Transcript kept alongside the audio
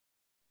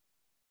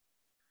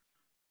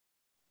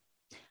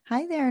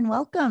Hi there, and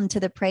welcome to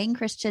the Praying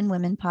Christian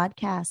Women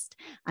podcast.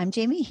 I'm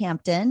Jamie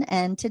Hampton,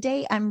 and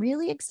today I'm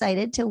really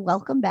excited to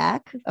welcome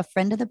back a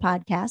friend of the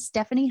podcast,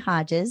 Stephanie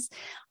Hodges,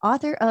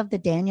 author of The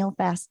Daniel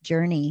Fast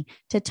Journey,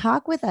 to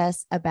talk with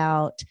us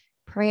about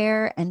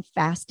prayer and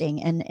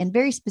fasting, and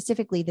very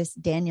specifically this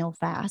Daniel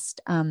fast.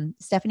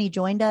 Stephanie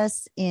joined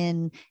us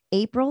in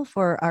April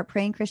for our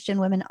Praying Christian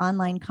Women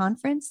online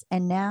conference,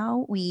 and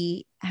now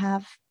we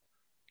have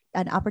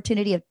an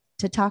opportunity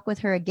to talk with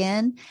her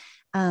again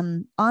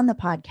on the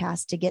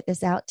podcast to get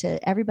this out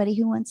to everybody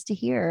who wants to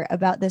hear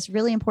about this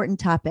really important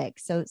topic.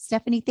 So,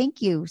 Stephanie,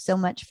 thank you so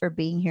much for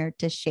being here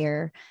to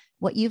share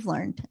what you've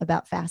learned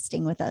about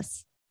fasting with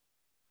us.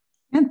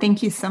 And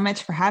thank you so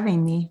much for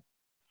having me.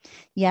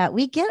 Yeah,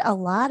 we get a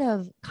lot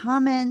of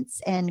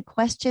comments and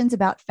questions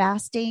about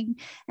fasting.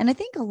 And I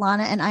think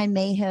Alana and I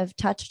may have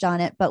touched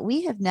on it, but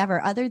we have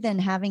never, other than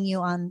having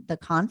you on the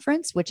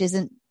conference, which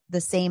isn't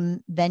the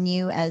same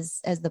venue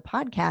as the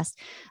podcast,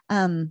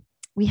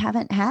 we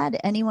haven't had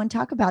anyone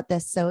talk about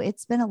this. So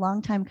it's been a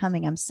long time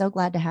coming. I'm so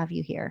glad to have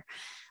you here.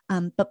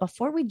 But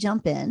before we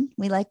jump in,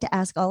 we like to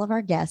ask all of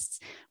our guests,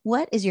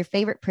 what is your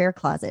favorite prayer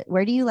closet?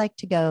 Where do you like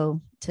to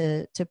go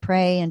to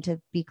pray and to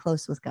be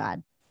close with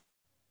God?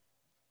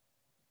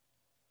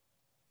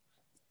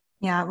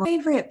 Yeah, my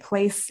favorite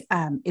place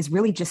is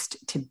really just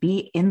to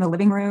be in the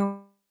living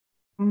room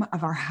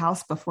of our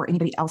house before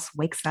anybody else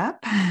wakes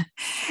up.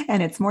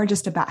 And it's more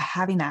just about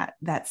having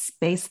that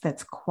space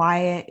that's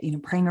quiet,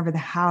 praying over the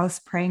house,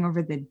 praying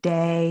over the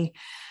day.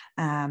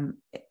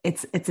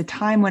 It's a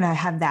time when I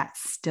have that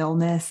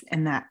stillness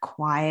and that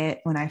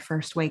quiet when I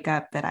first wake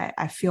up that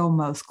I feel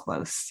most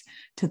close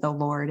to the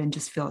Lord and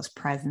just feel his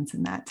presence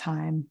in that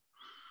time.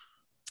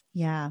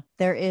 Yeah,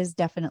 there is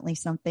definitely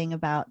something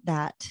about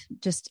that,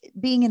 just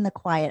being in the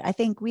quiet. I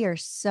think we are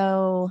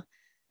so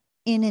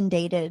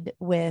inundated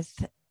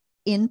with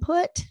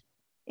input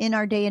in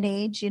our day and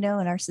age, in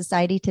our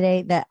society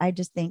today, that I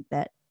just think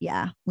that,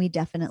 yeah, we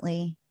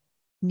definitely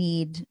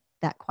need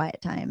that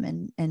quiet time.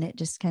 And it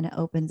just kind of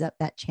opens up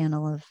that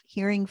channel of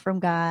hearing from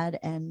God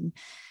and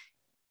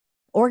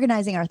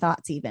organizing our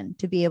thoughts, even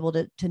to be able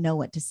to know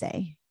what to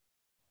say.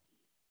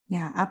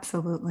 Yeah,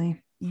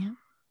 absolutely. Yeah.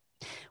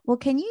 Well,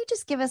 can you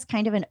just give us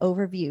kind of an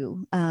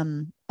overview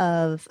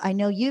of, I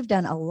know you've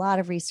done a lot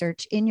of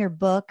research in your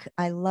book.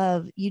 I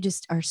love, you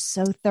just are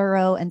so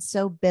thorough and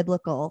so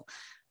biblical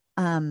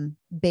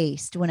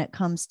based when it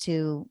comes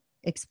to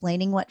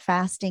explaining what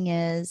fasting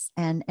is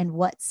and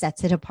what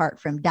sets it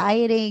apart from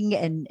dieting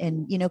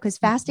and because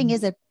fasting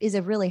is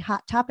a really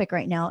hot topic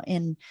right now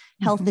in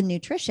health and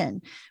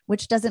nutrition,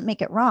 which doesn't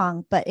make it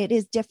wrong, but it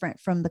is different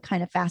from the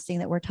kind of fasting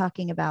that we're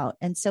talking about.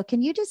 And so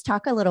can you just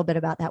talk a little bit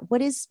about that?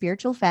 What is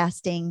spiritual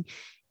fasting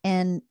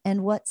and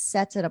what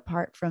sets it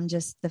apart from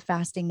just the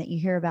fasting that you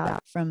hear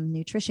about from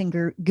nutrition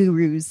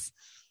gurus?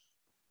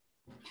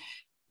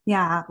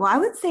 Yeah, well, I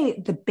would say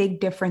the big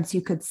difference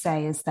you could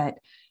say is that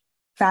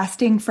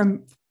fasting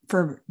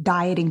for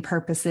dieting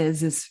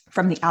purposes is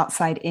from the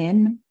outside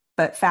in,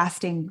 but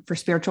fasting for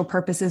spiritual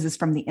purposes is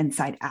from the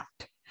inside out.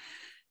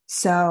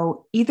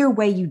 So either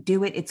way you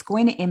do it, it's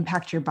going to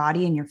impact your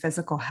body and your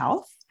physical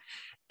health.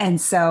 And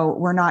so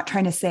we're not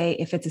trying to say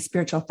if it's a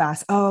spiritual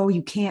fast, oh,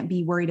 you can't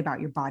be worried about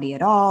your body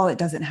at all. It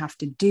doesn't have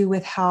to do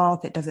with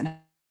health. It doesn't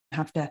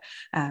have to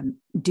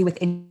do with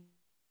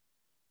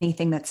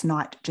anything that's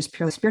not just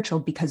purely spiritual,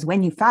 because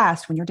when you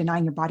fast, when you're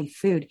denying your body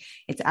food,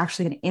 it's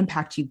actually going to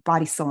impact you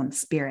body, soul, and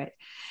spirit.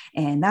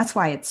 And that's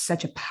why it's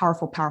such a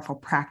powerful, powerful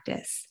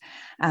practice.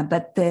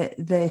 But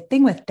the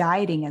thing with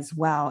dieting as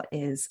well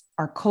is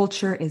our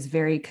culture is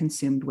very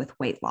consumed with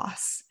weight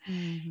loss.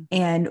 Mm-hmm.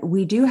 And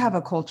we do have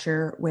a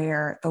culture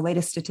where the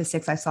latest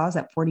statistics I saw is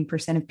that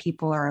 40% of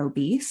people are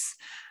obese.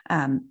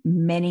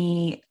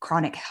 Many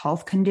chronic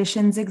health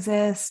conditions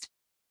exist.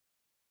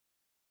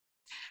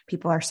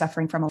 People are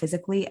suffering from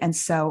physically. And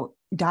so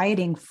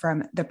dieting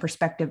from the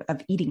perspective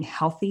of eating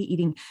healthy,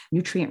 eating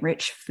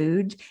nutrient-rich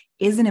food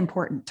is an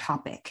important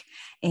topic.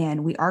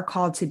 And we are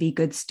called to be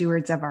good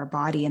stewards of our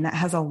body. And that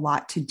has a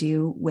lot to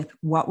do with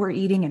what we're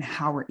eating and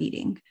how we're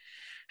eating.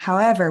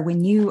 However,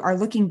 when you are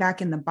looking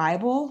back in the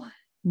Bible,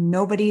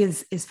 nobody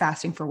is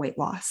fasting for weight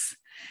loss.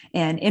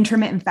 And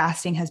intermittent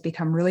fasting has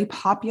become really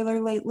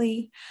popular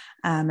lately.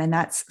 And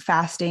that's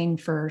fasting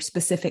for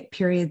specific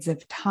periods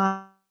of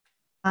time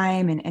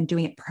and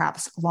doing it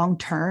perhaps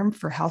long-term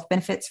for health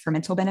benefits, for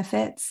mental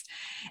benefits.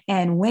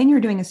 And when you're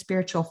doing a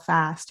spiritual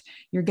fast,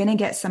 you're going to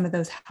get some of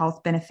those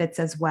health benefits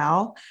as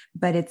well,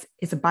 but it's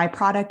a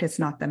byproduct. It's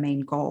not the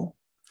main goal.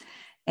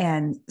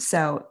 And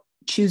so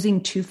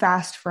choosing to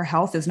fast for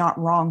health is not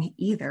wrong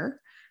either,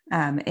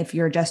 if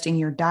you're adjusting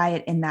your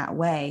diet in that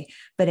way,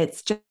 but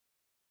it's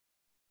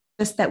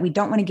just that we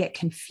don't want to get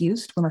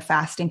confused when we're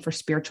fasting for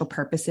spiritual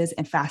purposes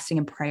and fasting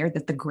in prayer,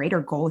 that the greater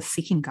goal is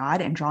seeking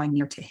God and drawing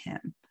near to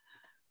him.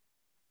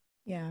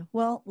 Yeah.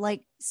 Well,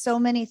 like so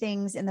many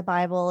things in the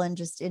Bible and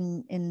just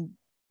in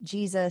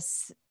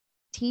Jesus'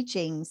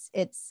 teachings,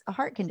 it's a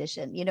heart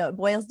condition. It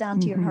boils down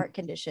to your heart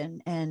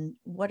condition and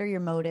what are your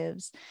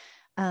motives.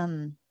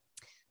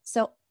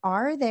 So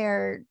are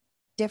there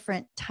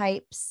different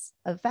types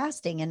of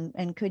fasting.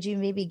 And could you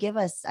maybe give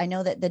us, I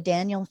know that the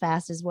Daniel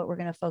fast is what we're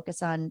going to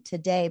focus on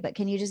today, but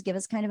can you just give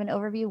us kind of an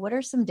overview? What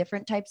are some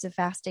different types of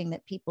fasting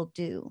that people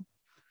do?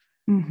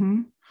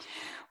 Mm-hmm.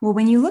 Well,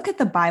 when you look at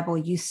the Bible,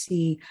 you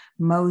see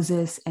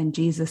Moses and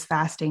Jesus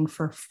fasting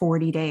for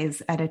 40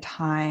 days at a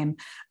time.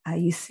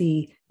 You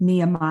see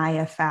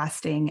Nehemiah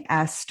fasting,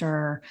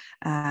 Esther,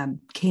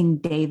 King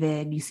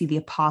David, you see the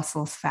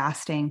apostles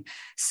fasting.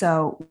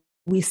 So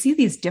we see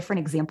these different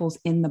examples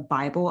in the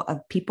Bible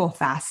of people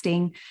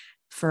fasting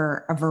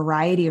for a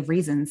variety of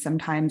reasons.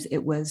 Sometimes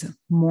it was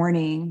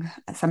mourning.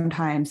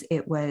 Sometimes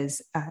it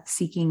was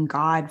seeking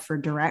God for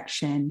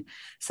direction.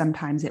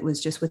 Sometimes it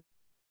was just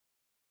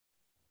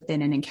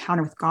within an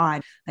encounter with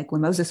God. Like when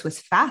Moses was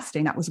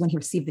fasting, that was when he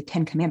received the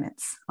 10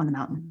 commandments on the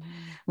mountain. Mm-hmm.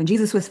 When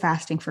Jesus was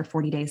fasting for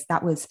 40 days,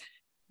 that was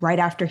right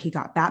after he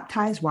got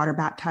baptized, water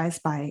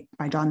baptized by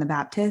John the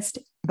Baptist,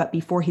 but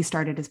before he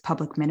started his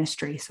public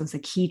ministry. So it's a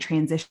key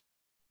transition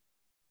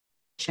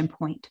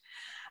point.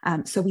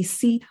 So we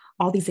see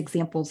all these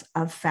examples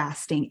of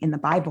fasting in the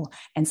Bible,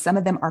 and some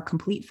of them are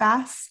complete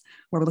fasts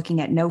where we're looking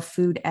at no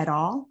food at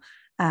all.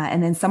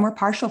 And then some were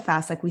partial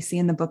fasts, like we see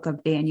in the book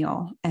of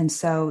Daniel. And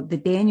so the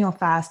Daniel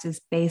fast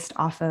is based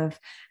off of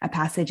a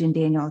passage in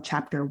Daniel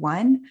chapter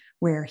 1,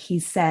 where he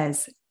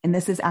says, and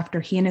this is after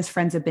he and his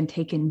friends have been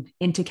taken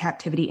into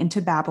captivity,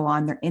 into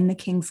Babylon. They're in the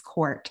king's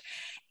court.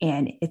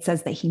 And it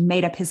says that he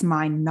made up his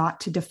mind not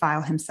to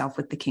defile himself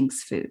with the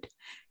king's food.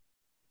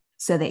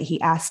 So that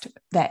he asked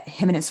that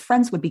him and his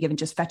friends would be given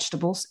just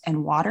vegetables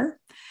and water.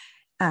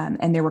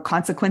 And there were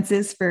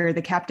consequences for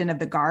the captain of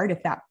the guard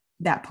if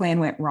that plan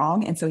went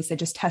wrong. And so he said,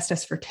 just test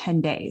us for 10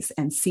 days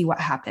and see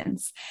what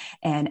happens.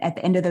 And at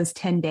the end of those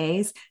 10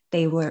 days,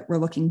 they were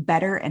looking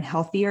better and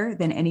healthier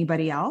than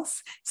anybody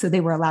else. So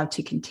they were allowed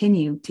to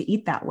continue to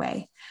eat that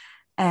way.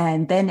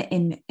 And then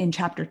in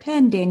chapter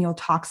 10, Daniel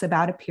talks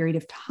about a period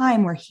of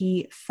time where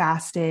he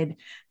fasted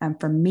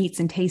from meats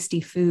and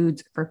tasty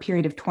foods for a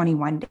period of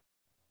 21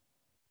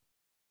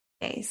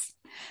 days.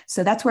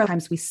 So that's where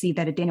times we see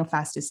that a Daniel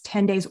fast is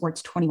 10 days or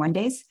it's 21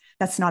 days.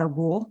 That's not a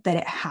rule that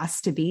it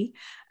has to be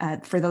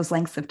for those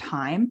lengths of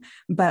time,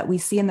 but we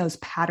see in those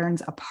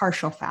patterns a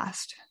partial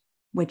fast,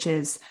 which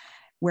is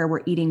where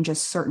we're eating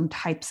just certain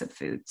types of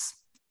foods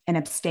and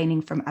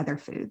abstaining from other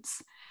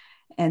foods.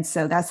 And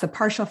so that's the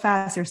partial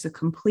fast. There's a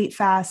complete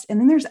fast. And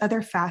then there's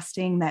other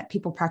fasting that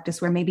people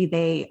practice where maybe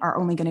they are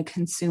only going to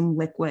consume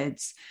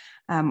liquids,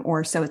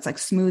 or so it's like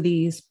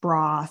smoothies,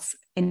 broths,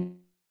 and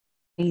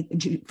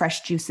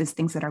fresh juices,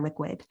 things that are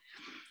liquid.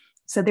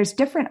 So there's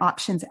different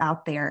options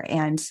out there.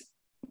 And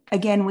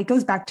again, it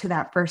goes back to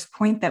that first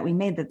point that we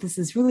made, that this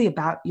is really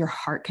about your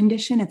heart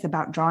condition. It's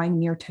about drawing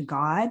near to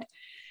God.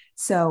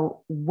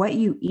 So what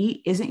you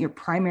eat isn't your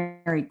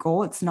primary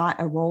goal. It's not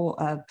a role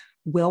of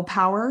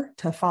willpower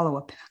to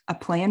follow a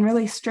plan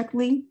really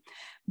strictly.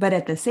 But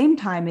at the same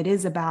time, it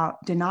is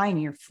about denying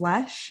your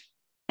flesh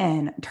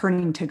and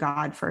turning to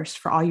God first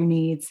for all your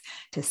needs,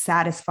 to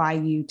satisfy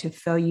you, to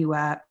fill you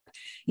up.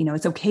 You know,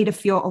 it's okay to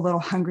feel a little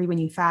hungry when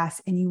you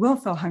fast, and you will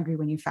feel hungry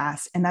when you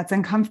fast, and that's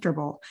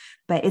uncomfortable,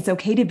 but it's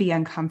okay to be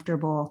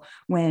uncomfortable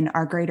when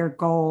our greater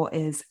goal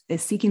is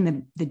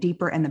seeking the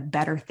deeper and the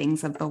better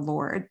things of the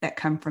Lord that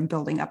come from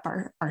building up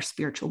our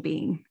spiritual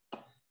being.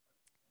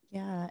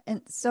 Yeah.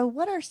 And so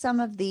what are some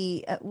of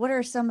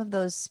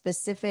those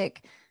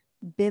specific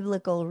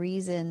biblical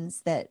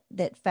reasons that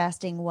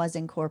fasting was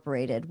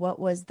incorporated? What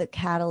was the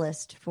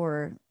catalyst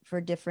for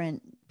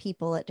different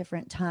people at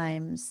different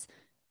times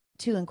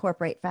to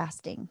incorporate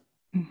fasting?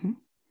 Mm-hmm.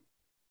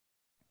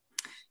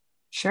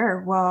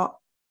 Sure. Well,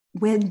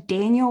 when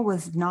Daniel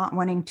was not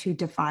wanting to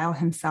defile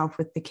himself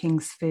with the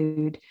king's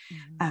food,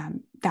 mm-hmm.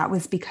 That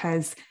was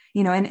because,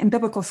 and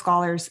biblical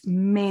scholars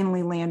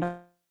mainly land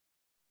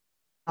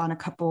on a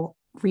couple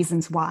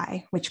reasons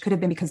why, which could have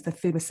been because the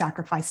food was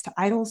sacrificed to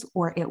idols,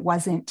 or it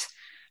wasn't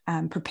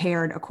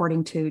prepared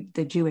according to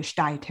the Jewish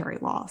dietary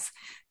laws.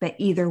 But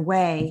either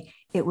way,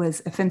 it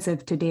was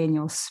offensive to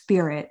Daniel's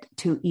spirit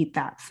to eat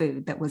that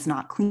food that was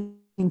not clean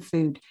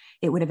food.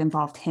 It would have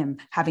involved him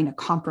having to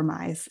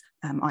compromise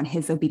on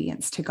his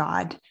obedience to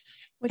God.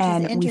 Which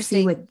is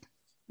interesting.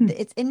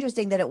 It's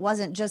interesting that it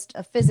wasn't just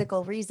a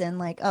physical reason,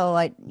 like,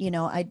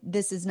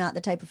 this is not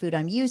the type of food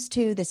I'm used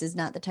to. This is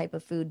not the type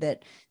of food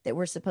that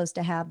we're supposed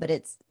to have. But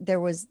there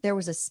was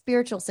a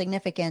spiritual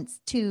significance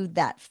to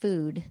that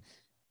food,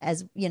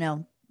 as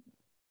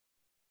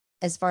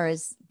as far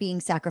as being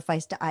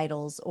sacrificed to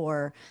idols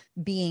or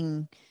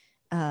being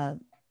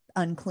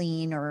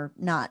unclean or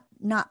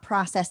not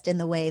processed in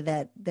the way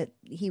that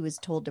he was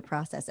told to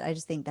process it. I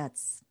just think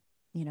that's,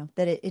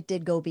 that it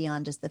did go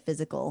beyond just the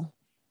physical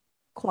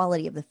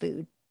quality of the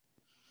food.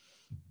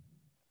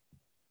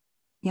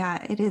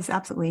 Yeah, it is,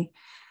 absolutely.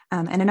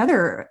 And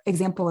another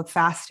example of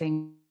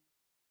fasting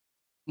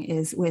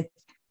is with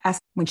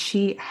Esther, when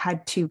she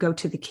had to go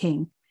to the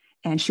king,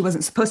 and she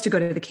wasn't supposed to go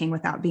to the king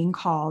without being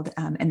called.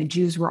 And the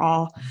Jews were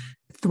all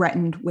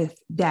threatened with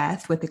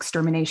death, with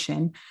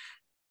extermination.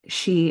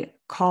 She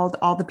called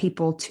all the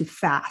people to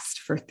fast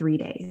for 3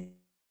 days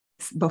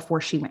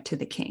before she went to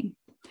the king.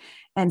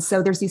 And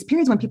so there's these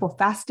periods when people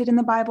fasted in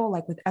the Bible,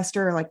 like with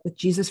Esther, or like with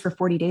Jesus for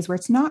 40 days, where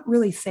it's not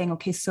really saying,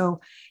 okay,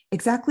 so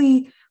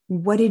exactly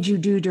what did you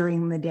do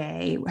during the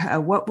day?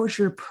 What was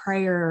your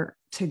prayer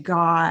to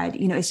God?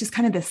 It's just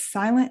kind of this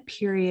silent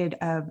period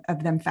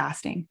of them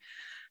fasting.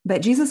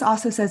 But Jesus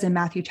also says in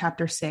Matthew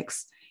chapter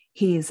 6,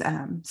 he's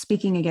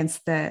speaking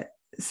against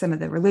some of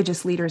the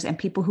religious leaders and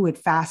people who would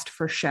fast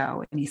for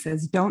show. And he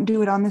says, don't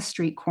do it on the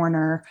street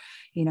corner,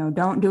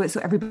 don't do it so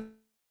everybody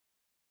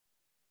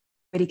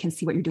can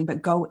see what you're doing,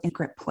 but go in a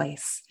secret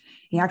place.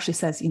 He actually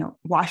says,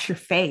 wash your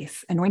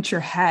face, anoint your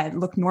head,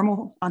 look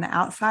normal on the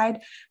outside,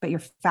 but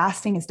your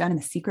fasting is done in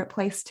a secret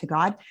place to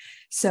God.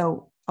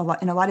 So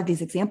in a lot of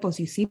these examples,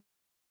 you see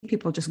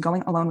people just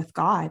going alone with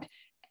God.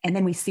 And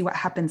then we see what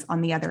happens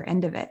on the other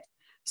end of it.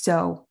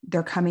 So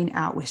they're coming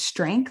out with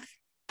strength.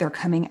 They're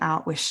coming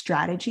out with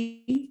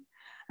strategy.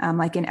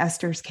 Like in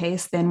Esther's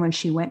case, then when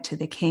she went to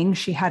the king,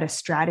 she had a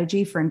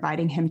strategy for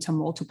inviting him to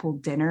multiple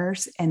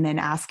dinners and then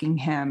asking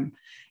him,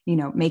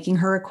 making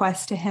her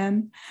request to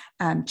him.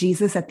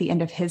 Jesus at the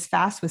end of his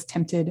fast was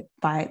tempted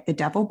by the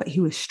devil, but he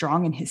was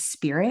strong in his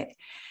spirit.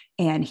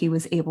 And he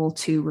was able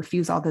to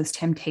refuse all those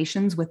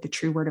temptations with the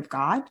true word of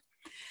God.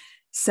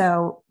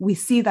 So we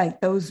see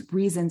like those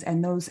reasons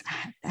and those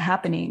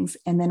happenings.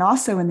 And then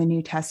also in the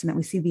New Testament,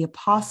 we see the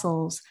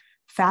apostles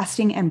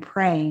fasting and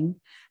praying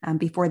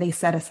before they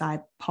set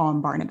aside Paul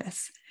and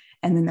Barnabas.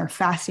 And then they're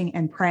fasting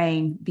and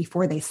praying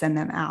before they send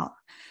them out.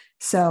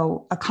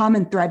 So a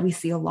common thread we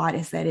see a lot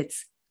is that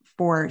it's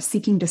for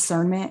seeking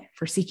discernment,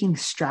 for seeking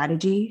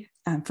strategy,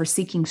 for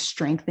seeking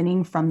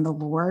strengthening from the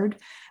Lord,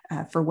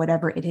 for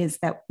whatever it is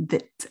that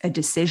a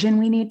decision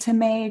we need to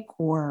make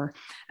or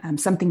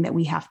something that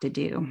we have to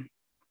do.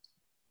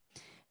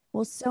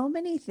 Well, so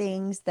many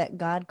things that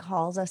God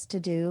calls us to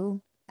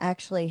do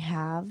actually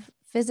have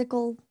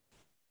physical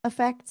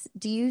effects.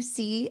 Do you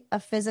see a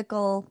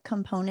physical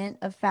component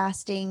of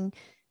fasting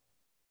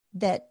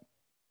that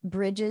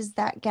bridges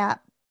that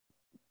gap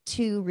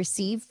to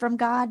receive from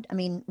God? I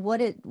mean,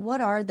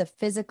 what are the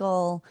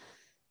physical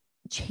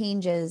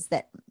changes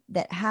that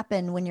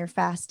happen when you're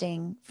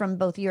fasting from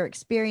both your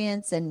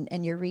experience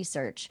and your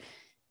research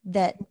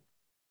that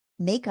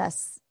make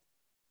us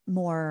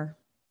more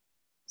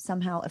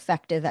somehow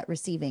effective at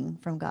receiving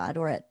from God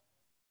or at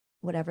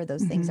whatever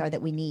those things are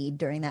that we need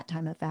during that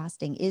time of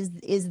fasting?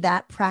 Is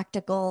that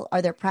practical?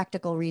 Are there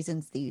practical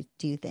reasons do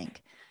you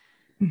think?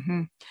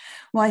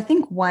 Well, I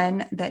think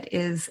one that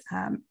is,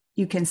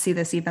 you can see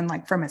this even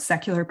like from a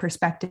secular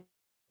perspective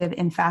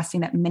in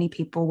fasting that many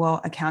people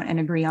will account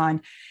and agree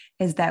on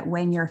is that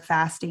when you're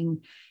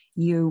fasting,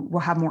 you will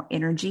have more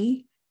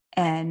energy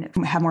and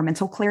have more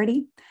mental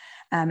clarity.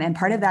 And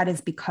part of that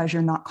is because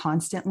you're not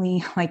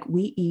constantly, like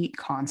we eat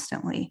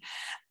constantly.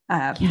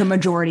 The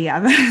majority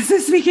of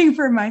us, speaking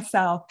for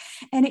myself.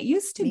 And it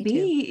used to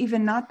be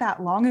even not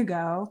that long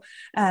ago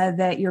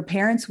that your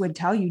parents would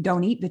tell you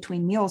don't eat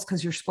between meals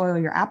because you'll spoil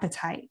your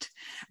appetite.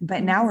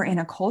 But now we're in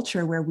a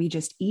culture where we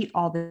just eat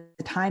all the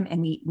time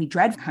and we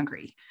dread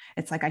hungry.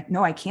 It's like,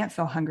 I can't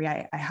feel hungry.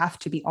 I have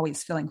to be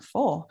always feeling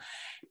full.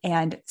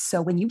 And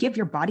so when you give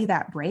your body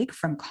that break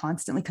from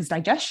constantly, because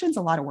digestion's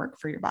a lot of work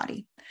for your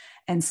body.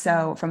 And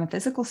so from a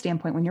physical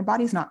standpoint, when your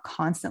body's not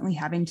constantly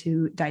having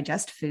to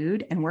digest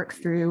food and work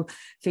through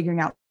figuring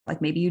out,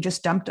 like maybe you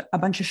just dumped a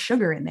bunch of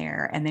sugar in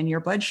there and then your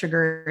blood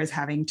sugar is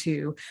having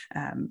to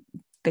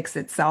fix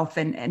itself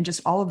and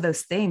just all of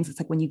those things. It's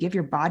like when you give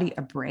your body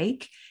a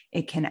break,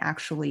 it can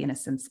actually, in a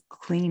sense,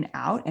 clean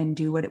out and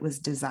do what it was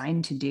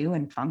designed to do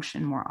and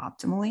function more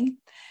optimally.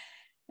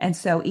 And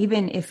so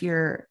even if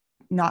you're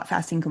not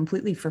fasting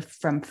completely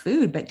from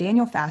food, but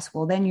Daniel fast,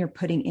 well, then you're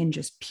putting in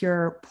just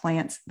pure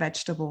plants,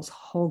 vegetables,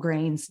 whole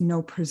grains,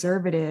 no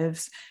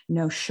preservatives,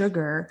 no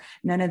sugar,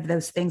 none of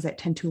those things that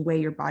tend to weigh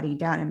your body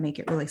down and make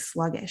it really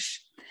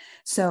sluggish.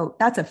 So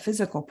that's a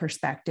physical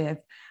perspective.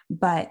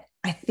 But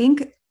I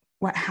think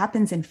what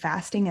happens in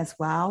fasting as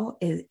well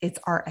is it's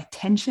our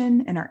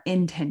attention and our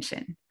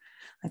intention,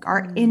 like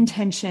our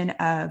intention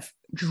of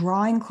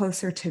drawing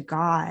closer to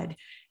God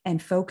and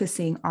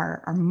focusing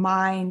our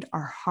mind,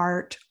 our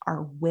heart,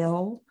 our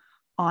will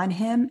on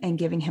him and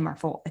giving him our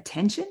full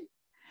attention.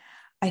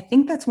 I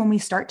think that's when we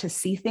start to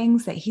see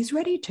things that he's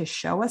ready to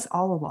show us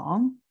all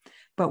along,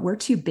 but we're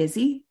too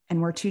busy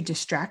and we're too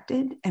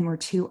distracted and we're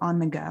too on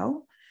the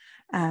go,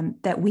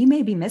 that we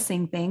may be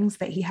missing things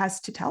that he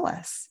has to tell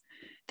us,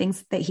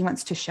 things that he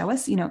wants to show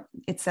us.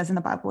 It says in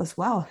the Bible as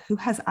well, who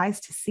has eyes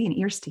to see and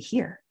ears to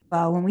hear?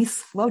 Well, when we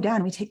slow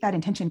down, we take that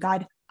intention,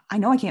 God, I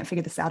know I can't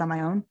figure this out on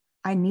my own.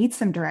 I need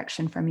some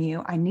direction from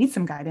you. I need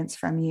some guidance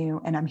from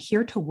you. And I'm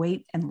here to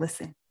wait and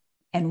listen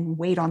and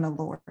wait on the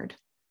Lord.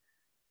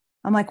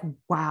 I'm like,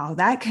 wow,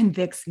 that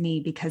convicts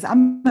me because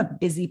I'm a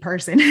busy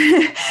person.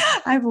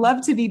 I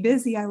love to be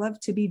busy. I love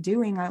to be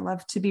doing. I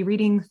love to be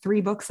reading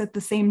 3 books at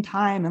the same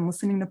time and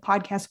listening to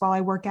podcasts while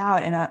I work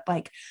out. And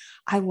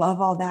I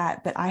love all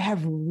that. But I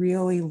have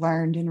really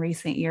learned in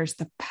recent years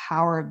the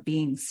power of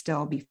being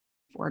still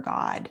before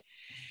God.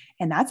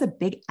 And that's a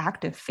big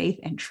act of faith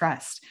and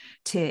trust.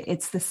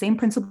 It's the same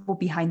principle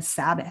behind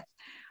Sabbath.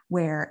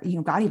 where,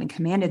 God even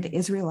commanded the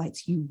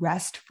Israelites, you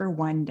rest for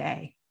one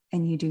day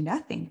and you do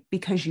nothing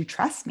because you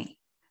trust me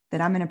that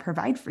I'm going to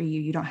provide for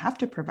you. You don't have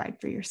to provide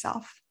for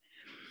yourself.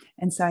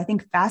 And so I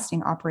think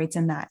fasting operates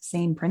in that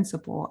same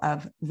principle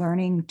of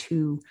learning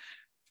to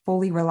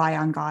fully rely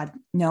on God.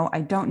 No,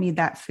 I don't need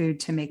that food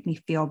to make me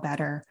feel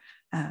better.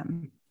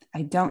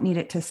 I don't need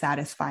it to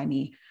satisfy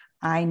me.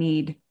 I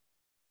need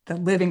the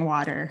living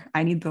water.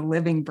 I need the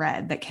living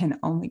bread that can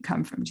only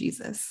come from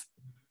Jesus.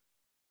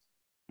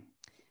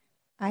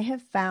 I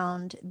have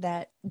found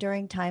that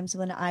during times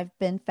when I've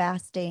been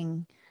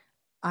fasting,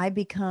 I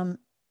become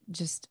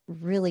just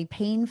really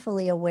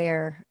painfully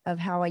aware of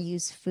how I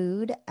use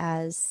food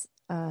as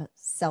a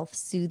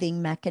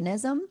self-soothing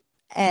mechanism.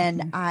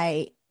 And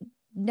I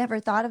never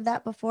thought of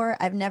that before.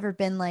 I've never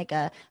been like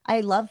I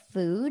love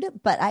food,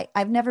 but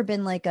I've never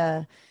been like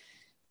I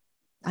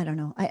don't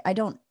know. I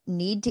don't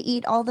need to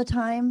eat all the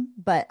time,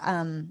 but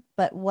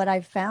what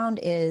I've found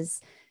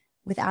is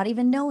without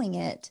even knowing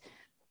it,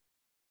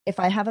 if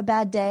I have a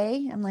bad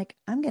day, I'm like,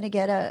 I'm going to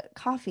get a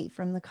coffee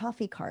from the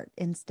coffee cart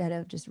instead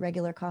of just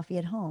regular coffee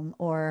at home.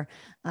 Or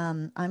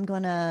I'm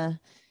going to,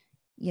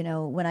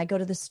 when I go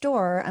to the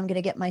store, I'm going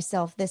to get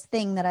myself this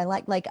thing that I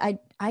like. Like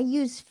I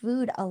use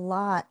food a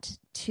lot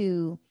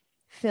to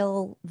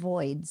fill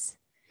voids.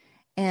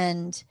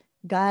 And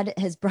God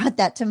has brought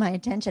that to my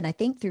attention. I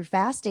think through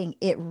fasting,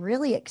 it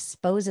really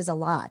exposes a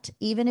lot.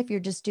 Even if you're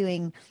just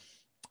doing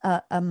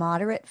a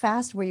moderate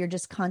fast where you're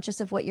just conscious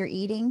of what you're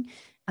eating,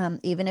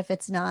 even if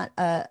it's not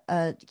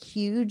a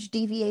huge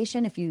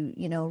deviation, if you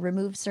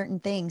remove certain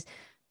things.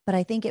 But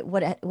I think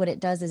what it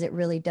does is it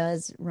really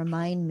does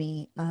remind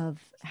me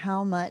of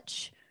how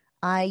much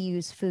I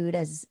use food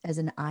as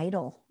an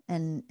idol,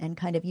 and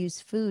kind of use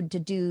food to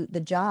do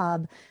the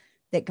job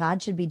that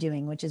God should be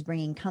doing, which is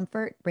bringing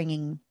comfort,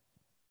 bringing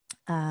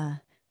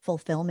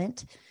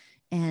fulfillment.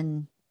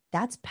 And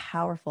that's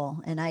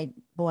powerful. And I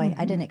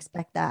didn't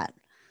expect that.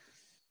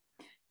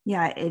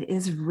 Yeah, it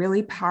is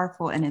really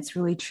powerful, and it's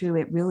really true.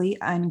 It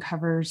really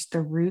uncovers the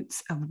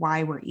roots of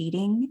why we're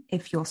eating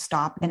if you'll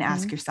stop and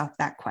ask yourself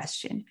that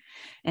question.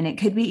 And it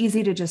could be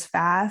easy to just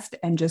fast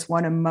and just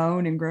want to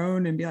moan and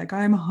groan and be like,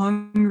 I'm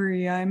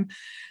hungry. I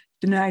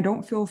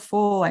don't feel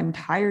full. I'm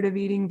tired of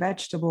eating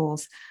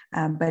vegetables.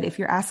 But if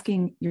you're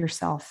asking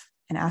yourself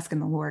and asking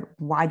the Lord,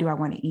 why do I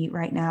want to eat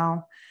right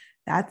now?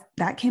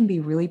 That can be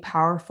really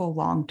powerful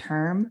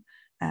long-term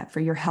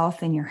for your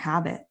health and your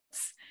habits.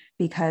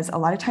 Because a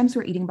lot of times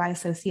we're eating by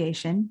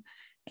association.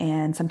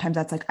 And sometimes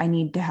that's like, I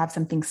need to have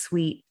something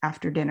sweet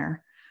after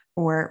dinner.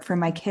 Or for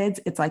my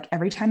kids, it's like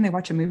every time they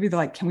watch a movie, they're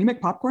like, can we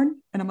make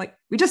popcorn? And I'm like,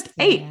 we just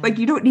ate. Like,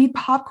 you don't need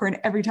popcorn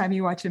every time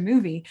you watch a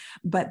movie.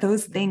 But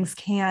those things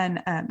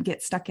can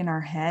get stuck in our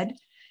head.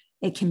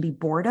 It can be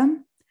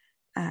boredom.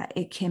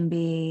 It can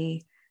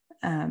be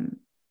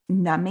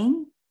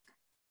numbing.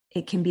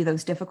 It can be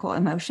those difficult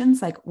emotions.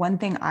 Like, one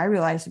thing I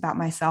realized about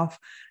myself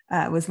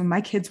was when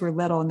my kids were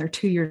little, and they're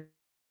 2 years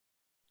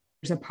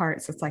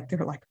apart. So it's like, they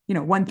were like,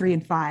 1, 3,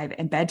 and 5.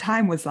 And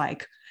bedtime was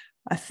like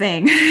a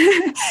thing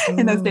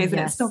in those days.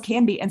 And it still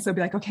can be. And so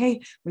be like,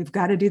 okay, we've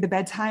got to do the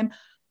bedtime.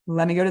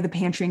 Let me go to the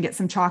pantry and get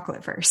some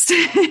chocolate first.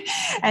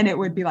 And it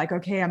would be like,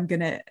 okay, I'm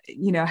going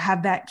to,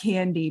 have that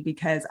candy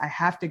because I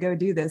have to go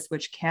do this,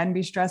 which can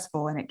be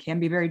stressful and it can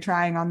be very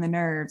trying on the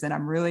nerves. And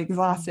I'm really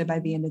exhausted by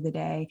the end of the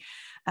day.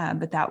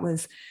 But that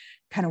was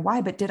kind of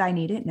why. But did I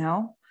need it?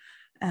 No.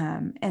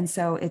 And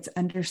so it's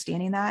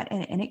understanding that.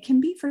 And it can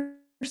be for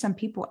some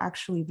people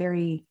actually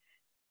very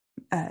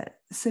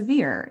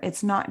severe.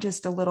 It's not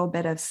just a little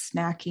bit of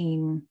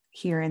snacking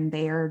here and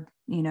there,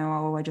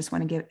 I just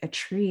want to get a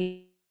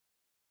treat.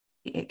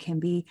 It can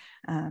be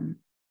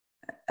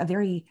a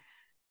very,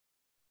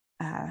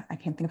 I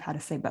can't think of how to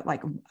say, but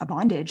like a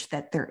bondage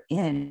that they're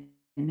in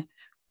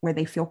where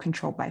they feel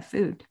controlled by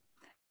food.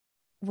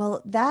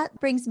 Well, that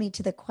brings me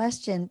to the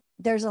question.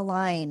 There's a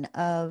line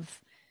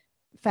of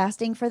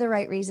fasting for the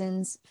right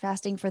reasons,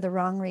 fasting for the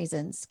wrong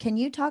reasons. Can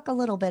you talk a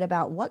little bit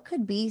about what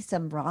could be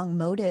some wrong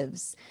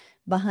motives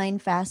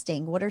behind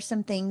fasting? What are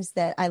some things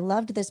that I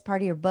loved this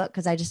part of your book?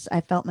 Because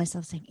I felt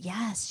myself saying,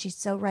 yes, she's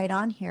so right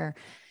on here.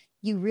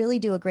 You really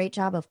do a great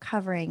job of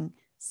covering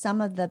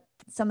some of the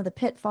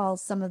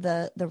pitfalls, some of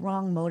the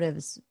wrong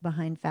motives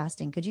behind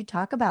fasting. Could you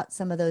talk about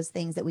some of those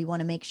things that we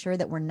want to make sure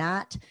that we're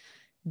not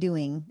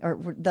doing,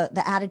 or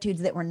the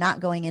attitudes that we're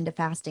not going into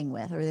fasting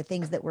with, or the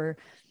things that we're,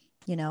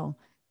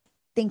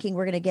 thinking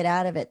we're going to get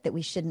out of it that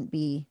we shouldn't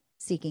be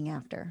seeking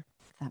after,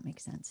 if that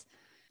makes sense?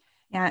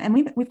 Yeah. And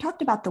we've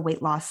talked about the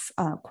weight loss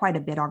quite a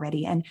bit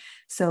already. And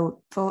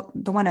so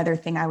the one other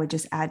thing I would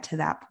just add to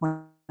that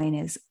point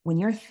is, when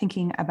you're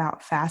thinking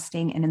about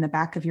fasting and in the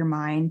back of your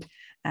mind,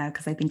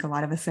 because I think a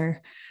lot of us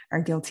are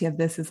guilty of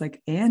this, is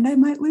like, and I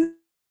might lose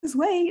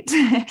weight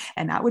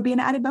and that would be an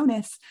added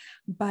bonus.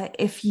 But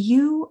if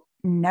you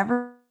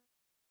never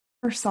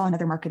saw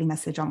another marketing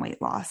message on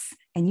weight loss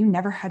and you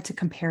never had to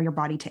compare your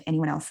body to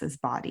anyone else's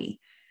body,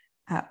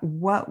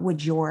 what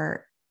would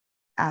your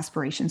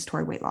aspirations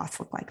toward weight loss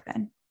look like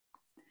then?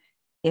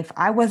 if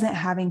I wasn't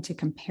having to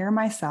compare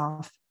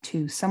myself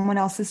to someone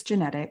else's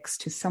genetics,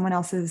 to someone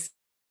else's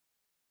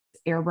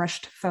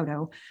airbrushed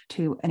photo,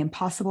 to an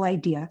impossible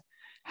idea,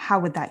 how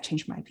would that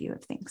change my view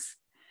of things?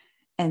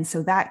 And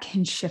so that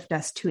can shift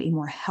us to a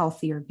more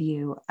healthier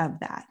view of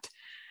that.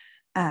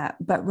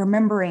 But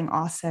remembering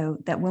also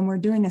that when we're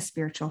doing a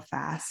spiritual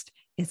fast,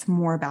 it's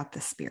more about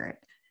the spirit.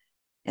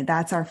 And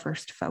that's our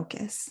first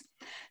focus.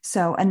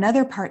 So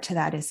another part to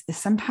that is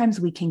sometimes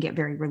we can get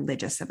very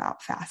religious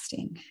about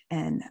fasting.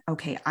 And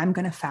okay, I'm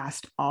going to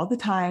fast all the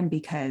time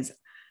because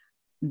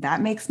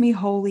that makes me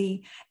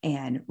holy,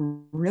 and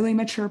really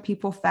mature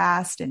people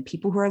fast, and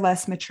people who are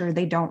less mature,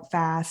 they don't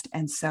fast.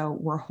 And so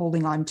we're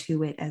holding on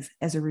to it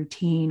as a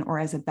routine or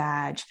as a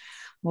badge.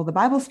 Well, the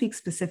Bible speaks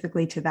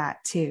specifically to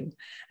that too.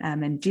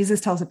 And Jesus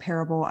tells a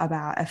parable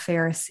about a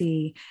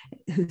Pharisee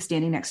who's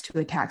standing next to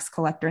a tax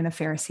collector. And the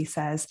Pharisee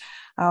says,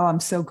 "Oh, I'm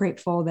so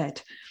grateful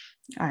that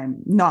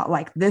I'm not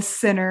like this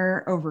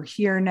sinner over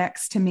here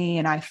next to me,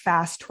 and I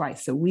fast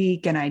twice a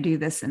week, and I do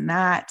this and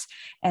that."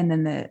 And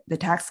then the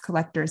tax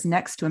collector is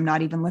next to him,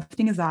 not even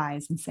lifting his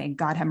eyes and saying,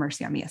 "God, have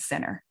mercy on me, a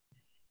sinner."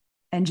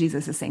 And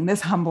Jesus is saying,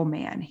 this humble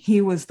man,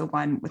 he was the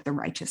one with the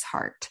righteous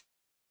heart.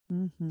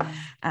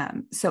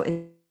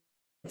 So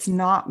it's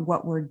not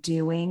what we're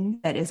doing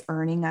that is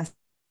earning us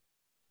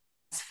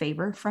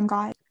favor from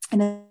God.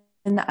 And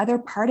then the other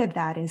part of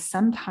that is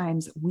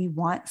sometimes we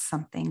want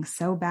something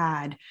so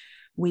bad,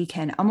 we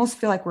can almost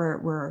feel like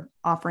we're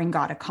offering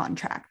God a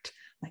contract.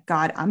 Like,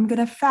 God, I'm going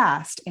to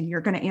fast and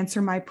you're going to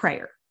answer my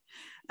prayer.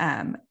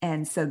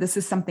 And so this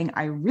is something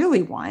I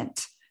really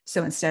want.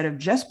 So instead of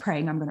just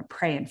praying, I'm going to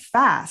pray and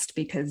fast,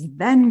 because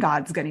then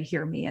God's going to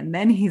hear me, and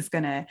then he's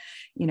going to,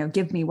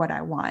 give me what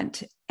I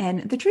want.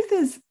 And the truth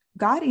is,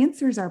 God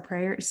answers our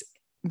prayers,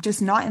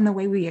 just not in the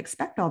way we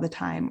expect all the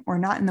time, or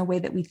not in the way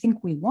that we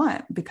think we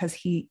want, because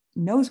he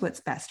knows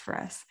what's best for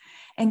us.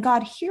 And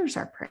God hears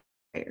our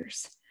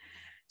prayers.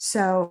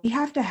 So we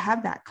have to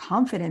have that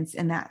confidence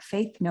and that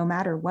faith, no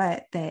matter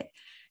what, that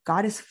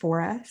God is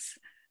for us,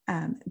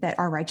 that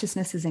our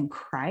righteousness is in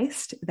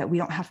Christ, that we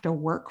don't have to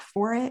work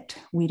for it.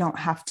 We don't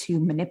have to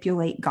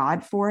manipulate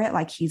God for it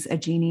like he's a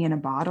genie in a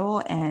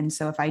bottle. And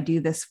so if I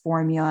do this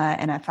formula,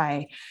 and if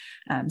I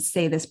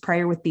say this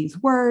prayer with these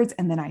words,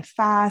 and then I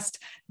fast,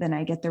 then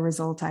I get the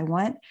result I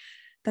want.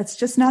 That's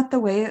just not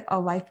the way a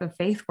life of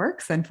faith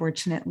works,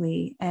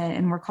 unfortunately.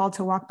 And we're called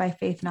to walk by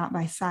faith, not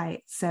by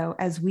sight. So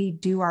as we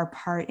do our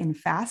part in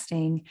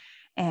fasting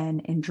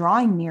and in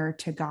drawing nearer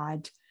to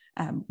God,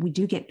 we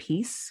do get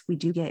peace, we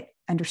do get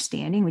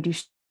understanding, we do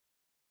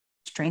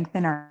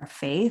strengthen our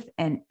faith.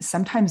 And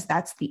sometimes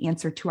that's the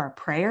answer to our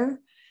prayer,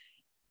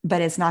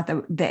 but it's not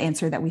the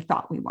answer that we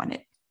thought we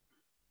wanted.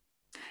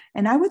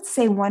 And I would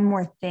say one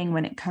more thing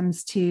when it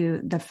comes to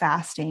the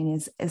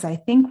fasting is I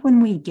think when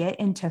we get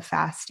into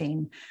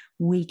fasting,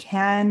 we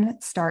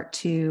can start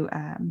to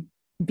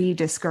be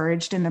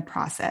discouraged in the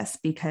process,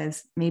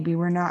 because maybe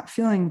we're not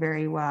feeling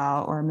very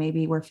well, or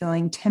maybe we're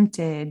feeling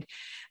tempted.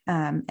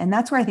 And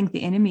that's where I think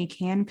the enemy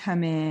can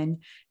come in.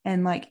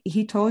 And like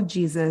he told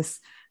Jesus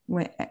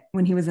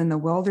when he was in the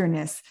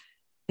wilderness,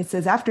 it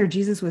says after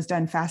Jesus was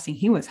done fasting,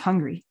 he was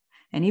hungry.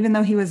 And even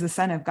though he was the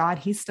Son of God,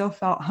 he still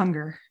felt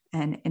hunger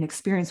and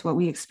experienced what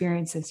we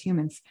experience as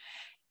humans.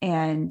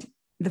 And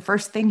the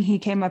first thing he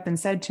came up and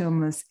said to him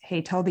was,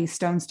 "Hey, tell these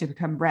stones to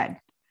become bread."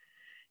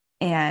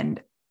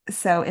 And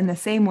so in the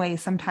same way,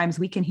 sometimes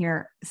we can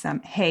hear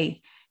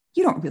 "Hey,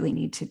 you don't really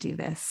need to do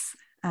this.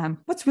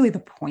 What's really the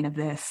point of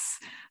this?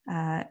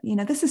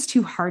 This is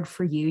too hard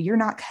for you. You're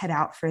not cut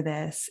out for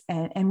this."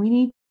 And we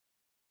need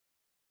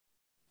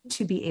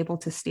to be able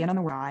to stand on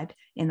the word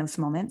in those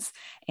moments,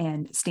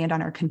 and stand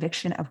on our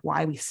conviction of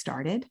why we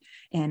started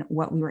and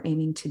what we were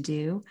aiming to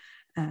do,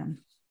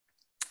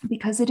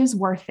 because it is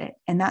worth it.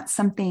 And that's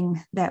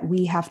something that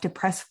we have to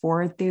press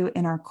forward through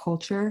in our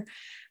culture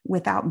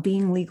without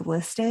being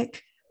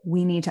legalistic.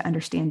 We need to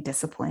understand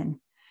discipline,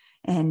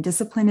 and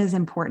discipline is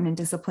important, and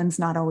discipline's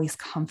not always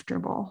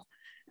comfortable.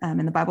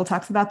 And the Bible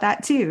talks about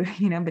that too,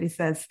 but he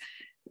says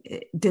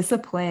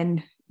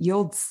discipline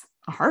yields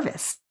a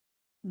harvest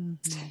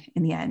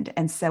in the end.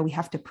 And so we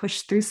have to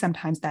push through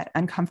sometimes that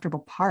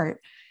uncomfortable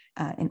part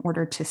in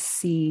order to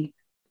see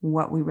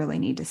what we really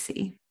need to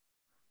see.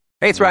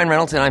 Hey, it's Ryan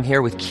Reynolds, and I'm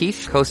here with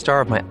Keith,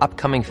 co-star of my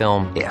upcoming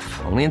film,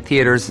 If, only in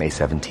theaters May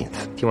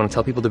 17th. Do you want to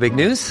tell people the big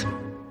news?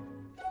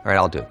 All right,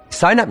 I'll do it.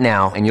 Sign up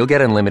now and you'll get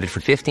unlimited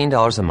for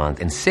 $15 a month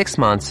and 6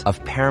 months of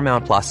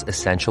Paramount Plus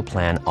Essential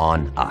Plan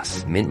on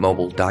us.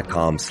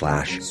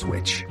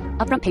 MintMobile.com/switch.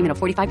 Upfront payment of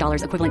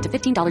 $45 equivalent to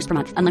 $15 per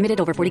month. Unlimited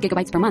over 40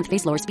 gigabytes per month.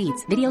 Face lower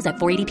speeds. Videos at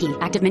 480p.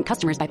 Active Mint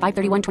customers by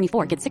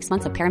 531.24 get 6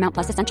 months of Paramount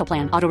Plus Essential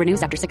Plan. Auto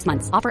renews after 6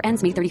 months. Offer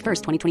ends May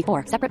 31st,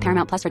 2024. Separate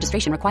Paramount Plus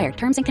registration required.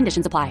 Terms and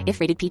conditions apply if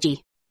rated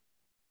PG.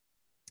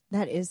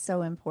 That is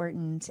so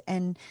important.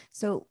 And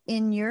so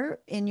in your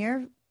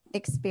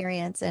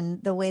experience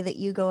and the way that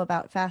you go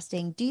about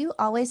fasting, do you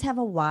always have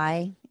a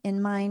why in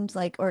mind?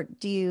 Or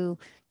do you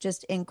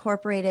just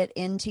incorporate it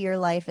into your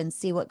life and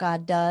see what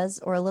God does,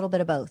 or a little bit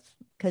of both?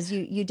 Because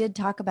you did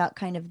talk about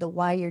kind of the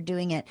why you're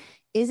doing it.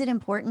 Is it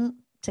important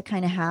to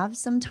kind of have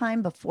some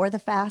time before the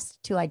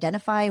fast to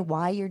identify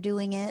why you're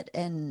doing it?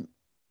 And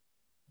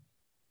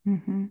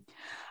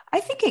I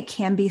think it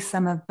can be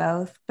some of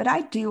both, but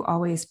I do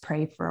always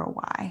pray for a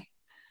why.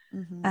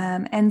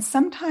 And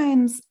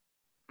sometimes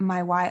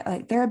my why,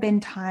 like there have been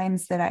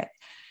times that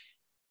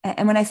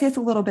and when I say it's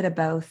a little bit of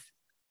both,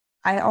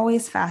 I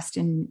always fast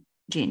in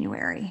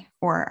January,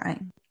 or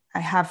I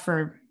have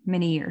for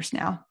many years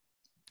now.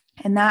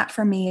 And that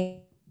for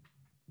me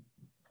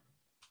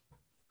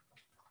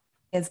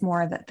is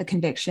more of the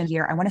conviction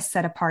year. I want to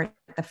set apart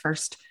the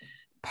first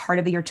part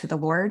of the year to the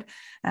Lord.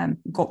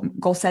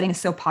 Goal setting is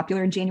so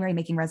popular in January,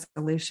 making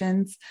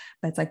resolutions,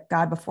 but it's like,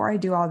 God, before I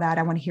do all that,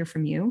 I want to hear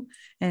from you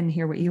and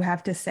hear what you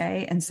have to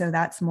say. And so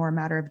that's more a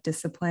matter of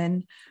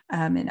discipline.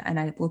 And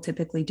I will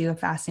typically do a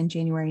fast in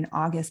January and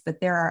August,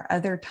 but there are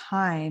other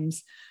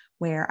times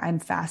where I'm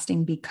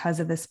fasting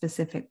because of a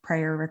specific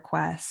prayer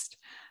request.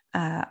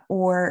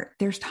 Or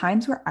there's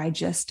times where I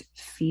just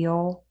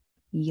feel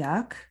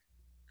yuck.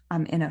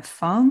 I'm in a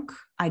funk.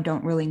 I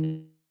don't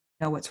really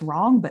know what's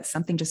wrong, but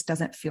something just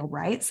doesn't feel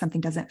right. Something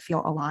doesn't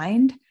feel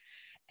aligned.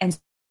 And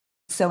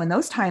so in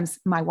those times,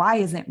 my why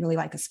isn't really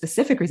like a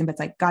specific reason, but it's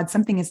like, God,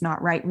 something is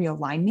not right.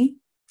 Realign me.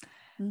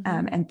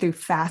 And through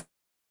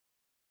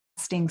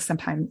fasting,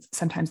 sometimes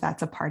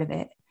that's a part of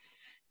it.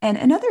 And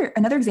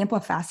another example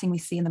of fasting we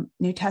see in the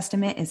New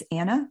Testament is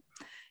Anna.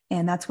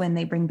 And that's when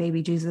they bring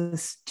baby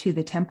Jesus to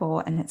the temple.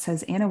 And it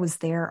says Anna was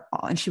there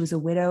and she was a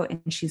widow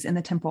and she's in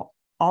the temple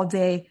all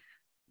day,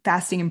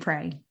 fasting and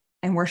praying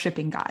and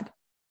worshiping God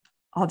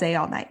all day,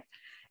 all night.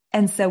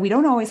 And so we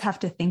don't always have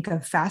to think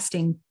of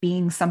fasting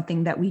being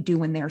something that we do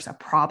when there's a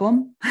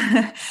problem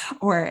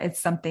or it's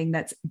something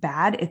that's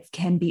bad. It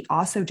can be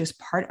also just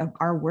part of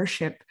our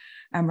worship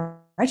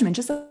regimen,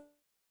 just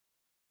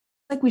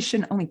like we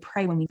shouldn't only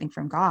pray when we think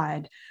from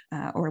God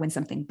or when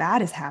something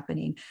bad is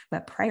happening,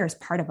 but prayer is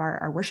part of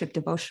our worship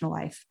devotional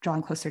life,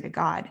 drawing closer to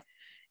God.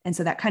 And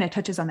so that kind of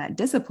touches on that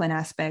discipline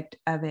aspect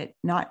of it,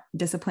 not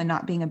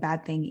being a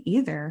bad thing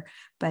either,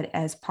 but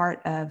as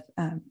part of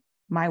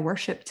my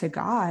worship to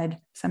God.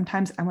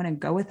 Sometimes I want to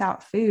go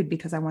without food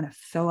because I want to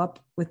fill up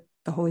with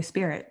the Holy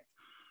Spirit.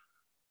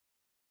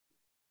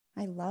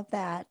 I love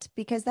that,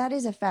 because that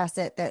is a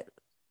facet that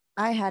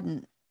I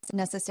hadn't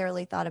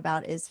necessarily thought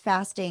about, is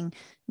fasting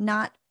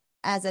not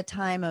as a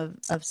time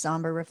of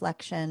somber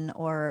reflection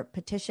or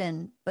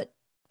petition, but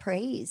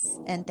praise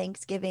and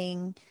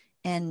thanksgiving,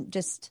 and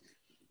just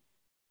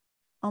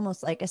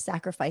almost like a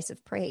sacrifice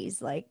of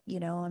praise. Like,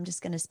 I'm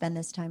just going to spend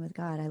this time with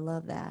God. I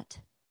love that.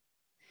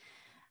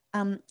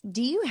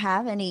 Do you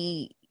have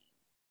any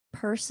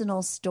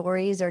personal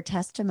stories or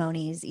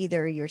testimonies,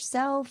 either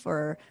yourself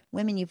or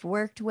women you've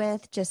worked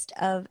with, just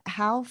of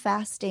how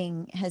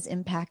fasting has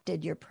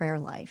impacted your prayer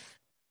life?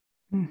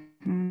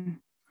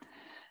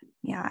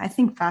 Yeah, I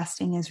think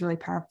fasting is really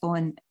powerful.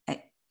 And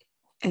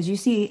as you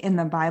see in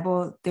the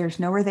Bible, there's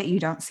nowhere that you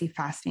don't see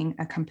fasting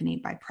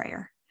accompanied by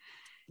prayer.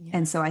 Yeah.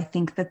 And so I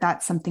think that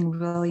that's something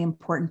really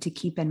important to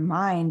keep in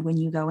mind when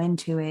you go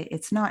into it.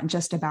 It's not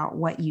just about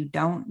what you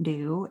don't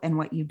do and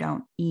what you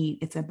don't eat.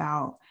 It's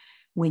about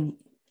when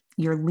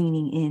you're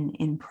leaning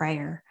in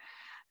prayer.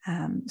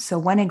 So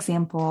one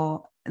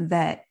example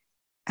that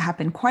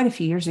happened quite a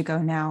few years ago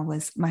now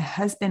was my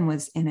husband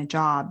was in a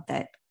job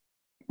that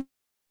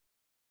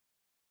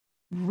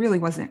really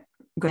wasn't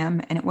good,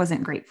 and it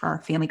wasn't great for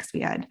our family because we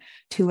had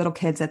 2 little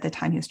kids at the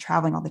time. He was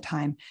traveling all the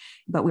time,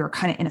 but we were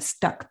kind of in a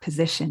stuck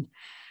position.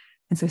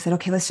 And so we said,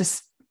 okay, let's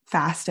just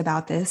fast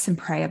about this and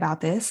pray about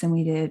this. And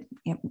we did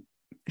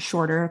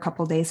shorter, a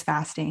couple of days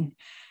fasting.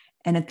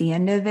 And at the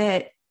end of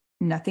it,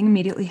 nothing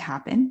immediately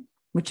happened,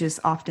 which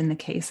is often the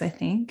case, I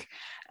think.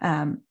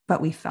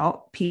 But we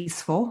felt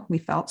peaceful. We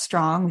felt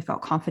strong. We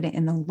felt confident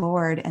in the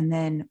Lord. And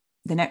then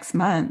the next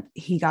month,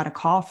 he got a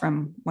call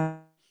from one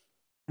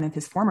of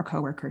his former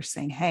coworkers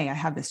saying, hey, I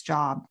have this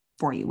job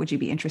for you. Would you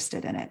be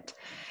interested in it?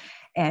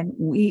 And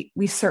we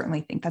certainly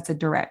think that's a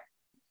direct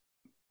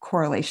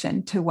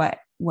correlation to what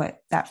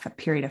that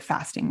period of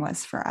fasting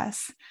was for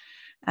us.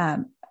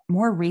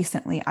 More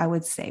recently, I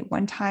would say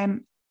one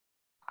time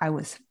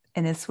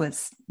and this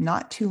was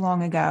not too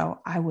long ago,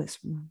 I was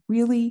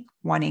really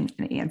wanting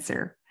an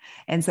answer.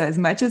 And so as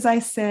much as I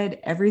said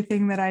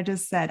everything that I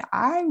just said,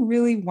 I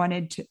really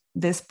wanted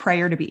this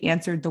prayer to be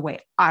answered the way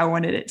I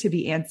wanted it to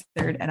be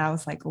answered. And I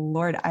was like,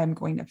 Lord, I'm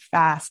going to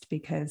fast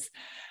because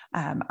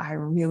I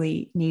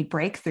really need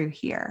breakthrough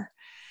here.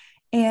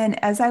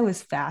 And as I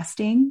was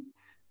fasting,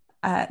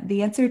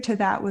 the answer to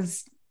that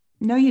was,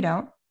 no, you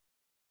don't.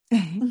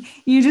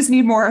 You just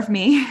need more of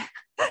me.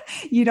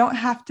 You don't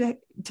have to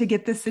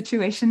get this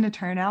situation to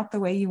turn out the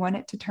way you want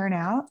it to turn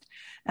out.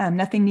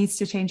 Nothing needs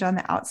to change on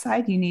the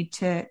outside. You need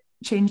to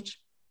change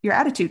your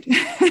attitude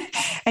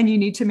and you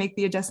need to make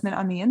the adjustment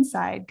on the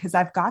inside because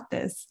I've got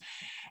this.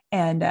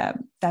 And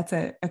that's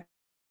a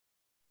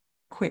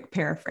quick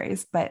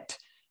paraphrase, but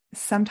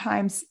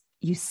sometimes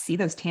you see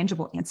those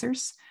tangible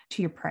answers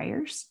to your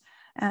prayers.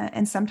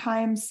 And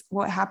sometimes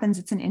what happens,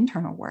 it's an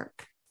internal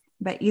work.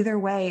 But either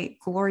way,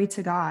 glory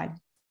to God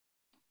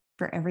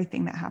for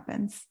everything that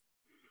happens.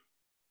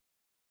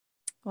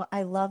 Well,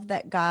 I love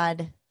that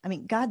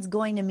God's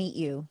going to meet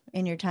you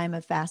in your time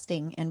of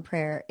fasting and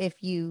prayer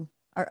if you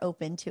are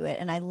open to it.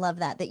 And I love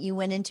that you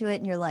went into it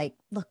and you're like,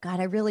 look, God,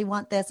 I really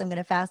want this. I'm going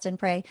to fast and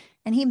pray.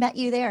 And he met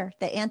you there.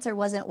 The answer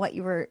wasn't what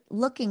you were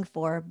looking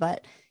for,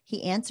 but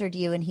he answered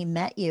you and he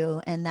met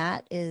you. And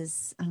that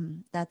is,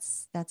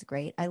 that's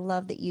great. I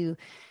love that you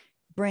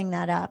bring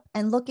that up.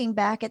 And looking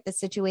back at the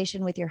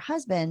situation with your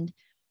husband,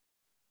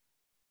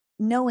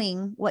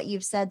 knowing what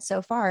you've said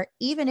so far,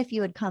 even if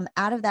you had come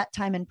out of that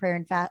time in prayer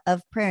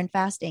and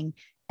fasting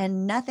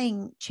and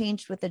nothing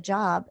changed with the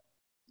job,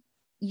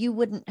 you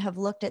wouldn't have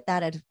looked at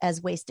that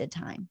as wasted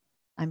time,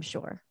 I'm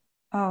sure.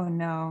 Oh,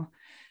 no.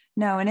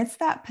 And it's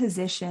that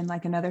position,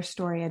 like another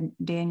story in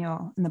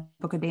Daniel, in the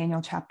book of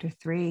Daniel, chapter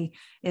 3,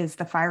 is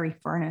the fiery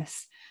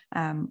furnace,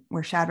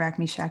 where Shadrach,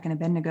 Meshach, and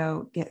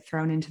Abednego get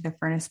thrown into the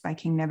furnace by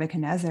King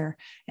Nebuchadnezzar.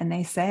 And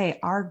they say,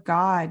 our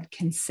God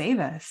can save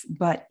us,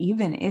 but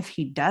even if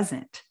he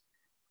doesn't,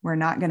 we're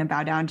not going to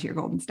bow down to your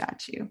golden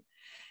statue.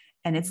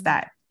 And it's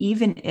that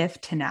even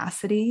if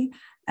tenacity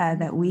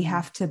that we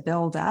have to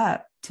build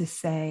up to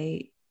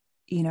say,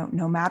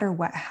 no matter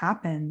what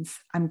happens,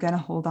 I'm going to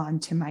hold on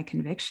to my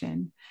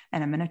conviction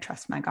and I'm going to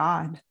trust my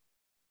God.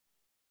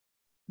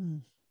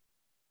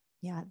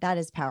 Yeah, that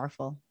is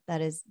powerful.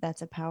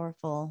 That's a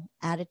powerful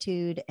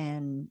attitude,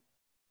 and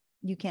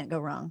you can't go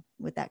wrong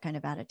with that kind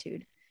of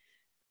attitude.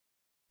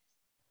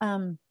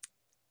 To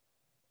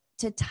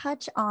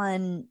touch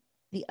on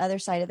the other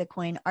side of the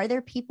coin, are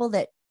there people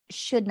that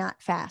should not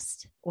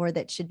fast or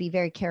that should be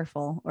very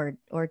careful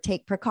or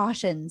take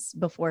precautions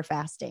before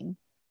fasting?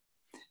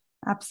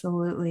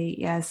 Absolutely.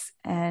 Yes.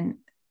 And,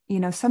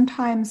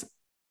 sometimes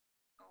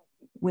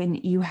when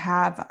you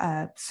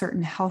have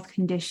certain health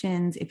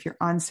conditions, if you're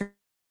on certain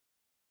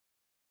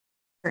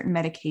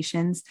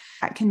medications,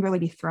 that can really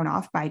be thrown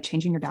off by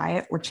changing your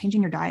diet or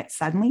changing your diet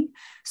suddenly.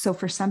 So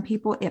for some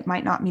people, it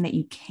might not mean that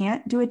you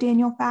can't do a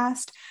Daniel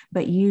fast,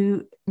 but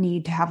you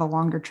need to have a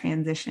longer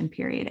transition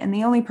period. And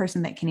the only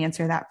person that can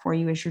answer that for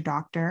you is your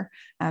doctor,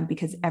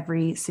 because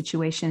every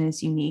situation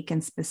is unique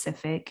and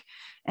specific.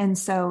 And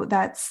so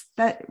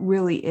that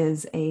really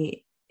is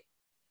a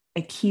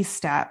key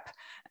step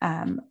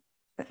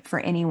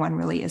for anyone,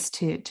 really, is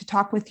to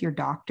talk with your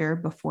doctor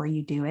before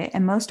you do it.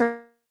 And most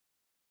are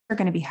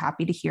going to be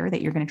happy to hear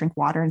that you're going to drink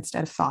water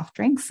instead of soft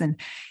drinks and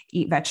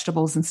eat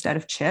vegetables instead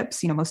of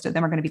chips. Most of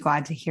them are going to be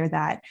glad to hear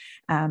that.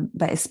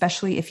 But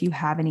especially if you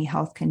have any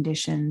health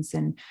conditions,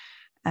 and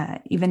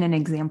even an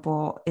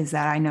example is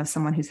that I know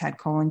someone who's had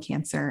colon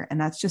cancer, and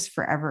that's just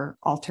forever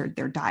altered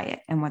their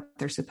diet and what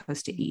they're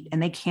supposed to eat.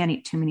 And they can't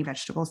eat too many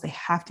vegetables. They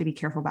have to be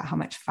careful about how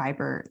much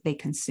fiber they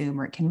consume,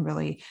 or it can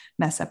really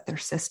mess up their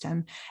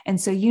system. And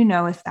so,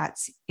 if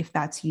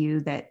that's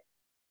you, that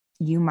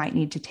you might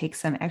need to take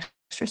some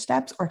extra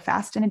steps or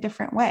fast in a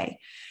different way.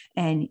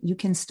 And you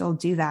can still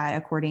do that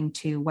according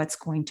to what's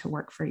going to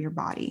work for your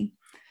body.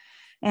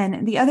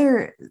 And the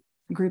other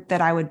group that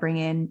I would bring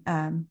in,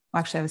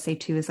 actually I would say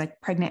too, is like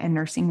pregnant and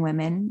nursing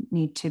women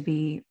need to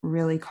be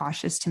really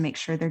cautious to make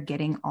sure they're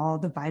getting all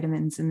the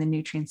vitamins and the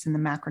nutrients and the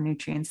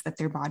macronutrients that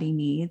their body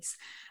needs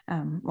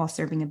while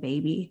serving a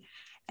baby.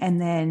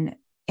 And then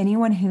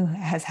anyone who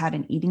has had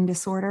an eating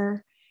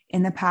disorder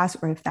in the past,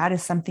 or if that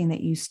is something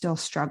that you still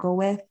struggle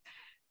with,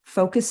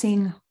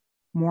 focusing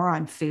more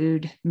on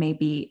food may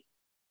be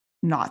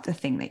not the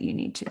thing that you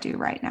need to do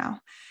right now.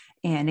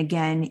 And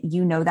again,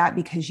 that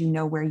because you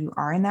know where you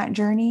are in that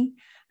journey.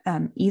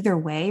 Either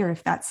way, or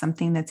if that's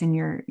something that's in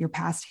your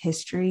past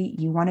history,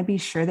 you want to be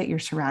sure that you're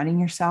surrounding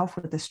yourself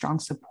with a strong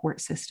support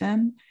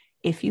system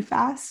if you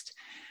fast,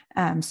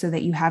 so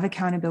that you have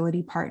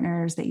accountability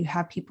partners, that you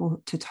have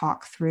people to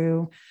talk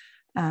through.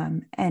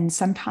 And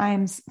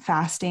sometimes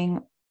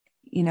fasting,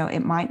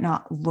 it might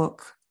not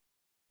look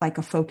like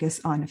a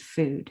focus on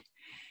food.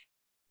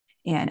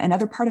 And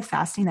another part of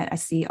fasting that I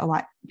see a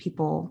lot of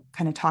people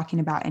kind of talking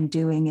about and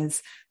doing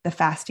is the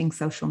fasting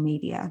social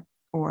media,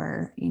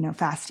 or,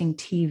 fasting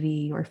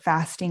TV, or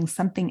fasting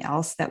something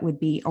else that would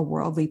be a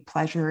worldly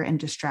pleasure and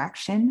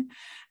distraction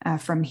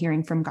from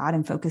hearing from God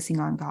and focusing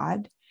on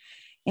God.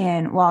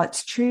 And while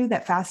it's true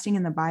that fasting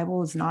in the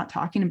Bible is not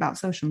talking about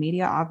social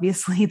media,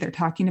 obviously they're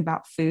talking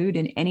about food.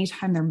 And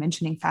anytime they're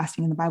mentioning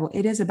fasting in the Bible,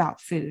 it is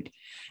about food.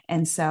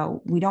 And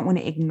so we don't want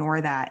to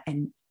ignore that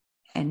and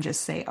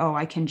just say, oh,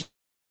 I can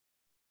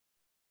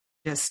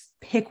just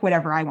pick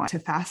whatever I want to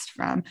fast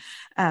from.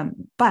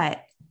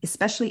 But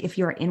especially if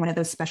you're in one of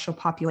those special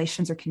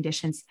populations or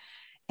conditions,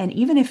 and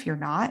even if you're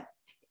not,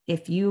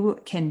 if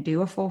you can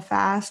do a full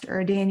fast or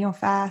a Daniel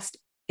fast,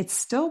 it's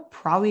still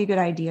probably a good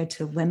idea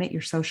to limit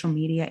your social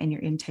media and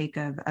your intake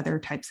of other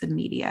types of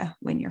media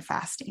when you're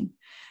fasting,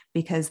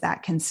 because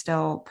that can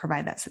still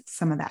provide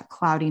some of that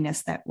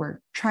cloudiness that we're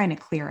trying to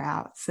clear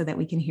out so that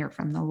we can hear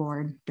from the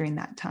Lord during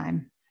that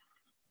time.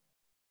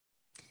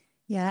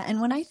 Yeah. And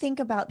when I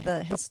think about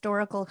the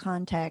historical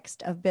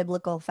context of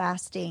biblical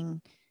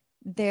fasting,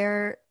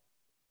 their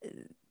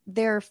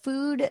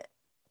food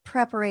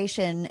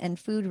preparation and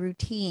food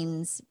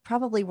routines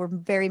probably were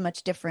very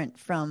much different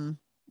from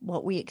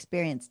what we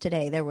experience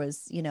today. There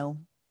was,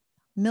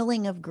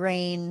 milling of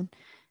grain.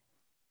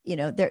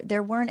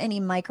 There weren't any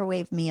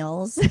microwave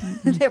meals.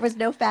 Mm-hmm. There was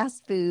no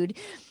fast food.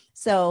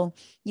 So,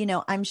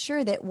 I'm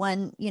sure that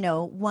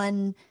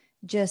one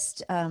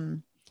just,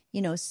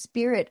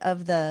 spirit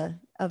of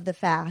the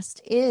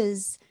fast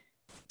is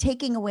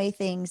taking away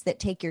things that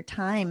take your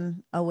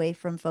time away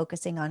from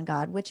focusing on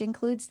God, which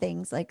includes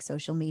things like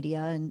social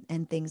media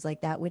and things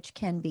like that, which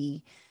can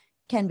be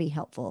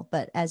helpful.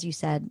 But as you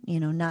said,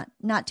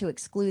 not to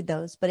exclude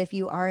those, but if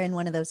you are in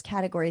one of those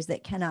categories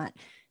that cannot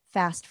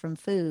fast from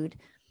food,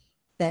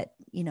 that,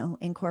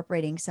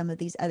 incorporating some of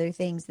these other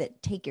things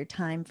that take your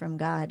time from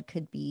God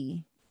could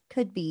be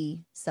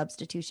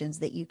substitutions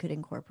that you could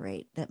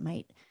incorporate that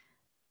might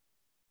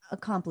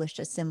accomplish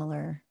a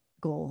similar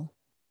goal.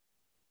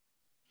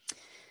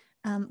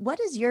 What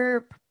does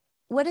your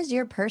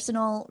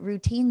personal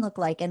routine look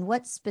like, and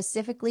what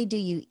specifically do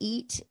you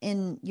eat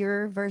in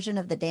your version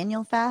of the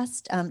Daniel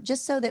fast?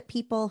 Just so that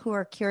people who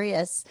are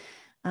curious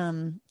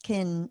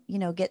can,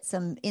 get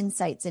some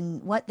insights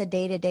in what the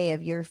day-to-day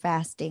of your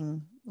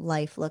fasting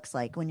life looks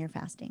like when you're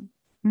fasting.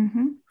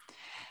 Mm-hmm.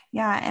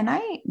 Yeah. And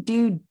I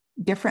do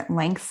different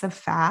lengths of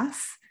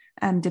fasts,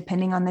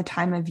 depending on the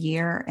time of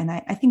year. And I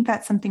think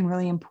that's something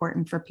really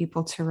important for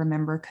people to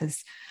remember,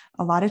 because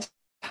a lot of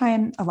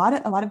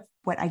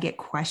what I get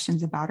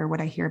questions about or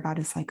what I hear about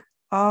is like,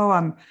 oh,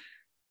 I'm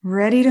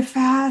ready to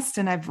fast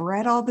and I've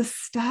read all this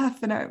stuff.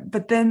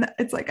 But then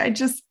it's like, I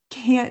just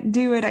can't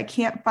do it. I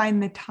can't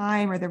find the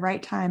time or the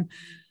right time.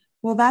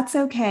 Well, that's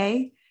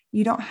okay.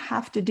 You don't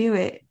have to do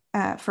it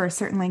for a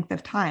certain length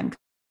of time,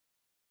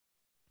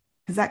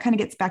 because that kind of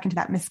gets back into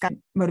that misguided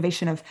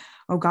motivation of,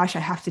 oh gosh, I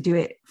have to do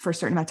it for a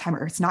certain amount of time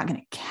or it's not going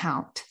to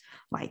count.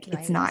 Like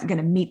It's not going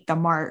to meet the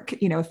mark,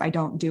 if I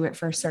don't do it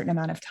for a certain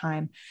amount of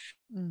time.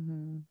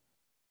 Mm-hmm.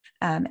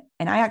 And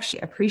I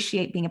actually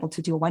appreciate being able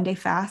to do a 1-day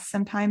fast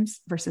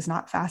sometimes versus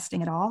not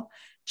fasting at all,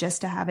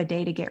 just to have a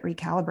day to get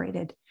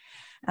recalibrated.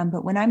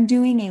 But when I'm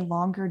doing a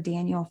longer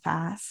Daniel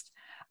fast,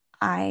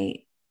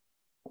 I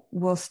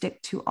will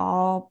stick to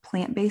all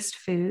plant-based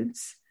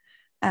foods.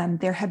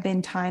 There have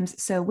been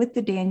times, so with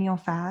the Daniel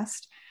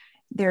fast,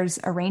 there's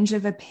a range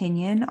of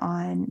opinion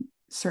on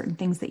certain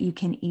things that you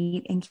can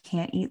eat and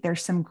can't eat.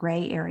 There's some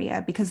gray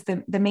area, because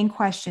the main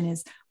question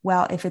is,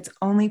 well, if it's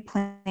only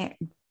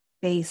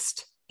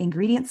plant-based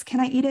ingredients,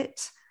 can I eat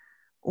it?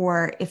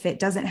 Or if it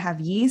doesn't have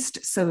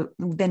yeast, so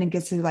then it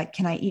gets to like,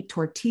 can I eat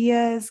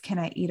tortillas? Can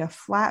I eat a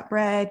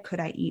flatbread?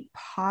 Could I eat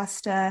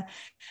pasta?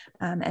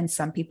 And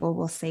some people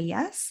will say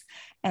yes.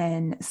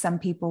 And some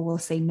people will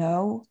say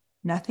no,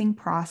 nothing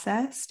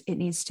processed. It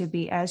needs to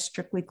be as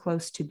strictly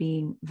close to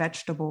being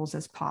vegetables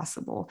as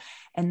possible.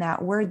 And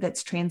that word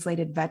that's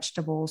translated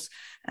vegetables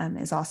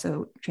is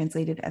also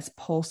translated as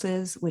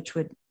pulses, which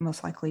would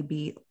most likely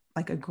be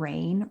like a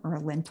grain or a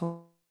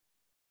lentil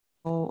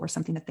or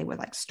something that they would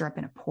like stir up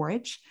in a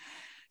porridge.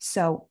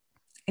 So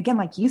again,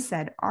 like you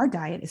said, our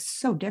diet is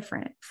so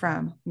different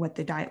from what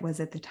the diet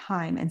was at the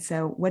time. And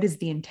so what is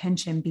the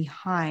intention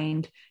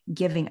behind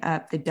giving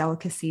up the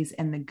delicacies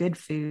and the good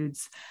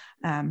foods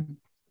and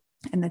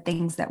the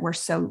things that we're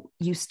so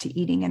used to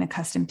eating and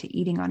accustomed to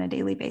eating on a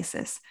daily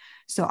basis?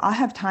 So I'll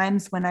have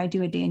times when I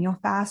do a Daniel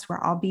fast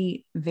where I'll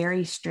be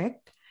very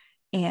strict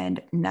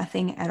and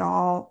nothing at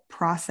all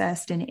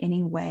processed in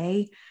any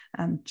way,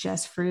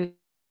 just fruit,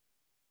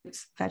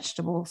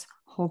 vegetables,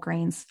 whole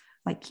grains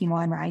like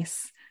quinoa and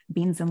rice,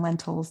 beans and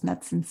lentils,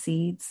 nuts and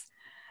seeds.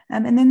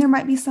 And then there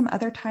might be some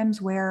other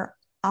times where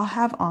I'll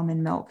have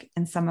almond milk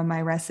in some of my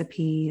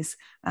recipes,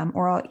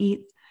 or I'll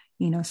eat,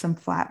 some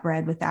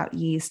flatbread without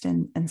yeast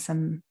and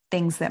some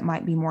things that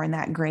might be more in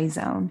that gray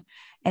zone.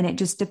 And it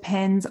just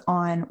depends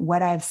on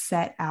what I've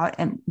set out.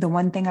 And the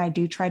one thing I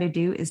do try to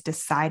do is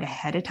decide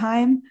ahead of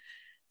time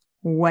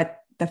what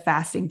the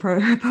fasting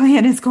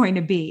plan is going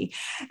to be,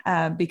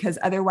 because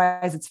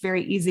otherwise it's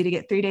very easy to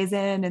get 3 days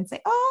in and say,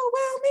 oh,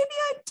 well, maybe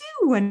I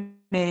do want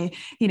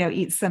to,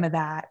 eat some of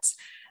that.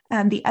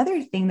 The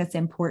other thing that's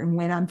important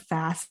when I'm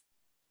fasting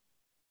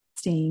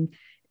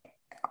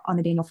on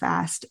the Daniel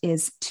fast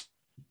is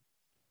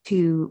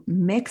to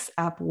mix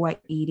up what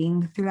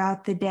eating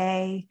throughout the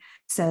day,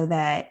 so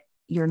that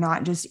you're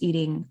not just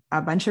eating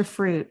a bunch of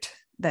fruit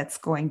that's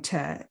going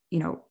to,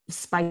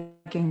 spike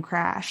and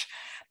crash,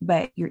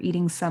 but you're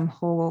eating some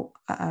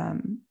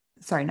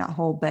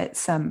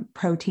some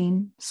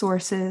protein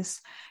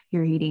sources.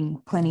 You're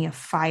eating plenty of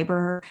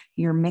fiber.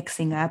 You're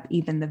mixing up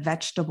even the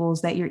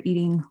vegetables that you're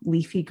eating,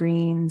 leafy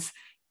greens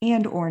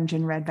and orange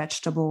and red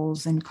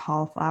vegetables and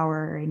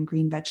cauliflower and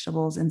green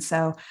vegetables. And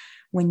so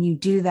when you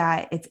do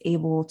that, it's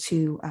able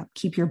to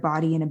keep your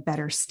body in a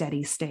better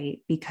steady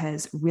state,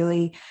 because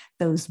really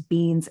those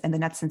beans and the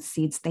nuts and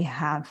seeds, they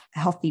have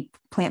healthy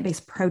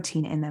plant-based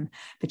protein in them,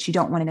 but you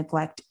don't want to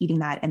neglect eating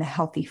that and the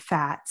healthy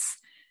fats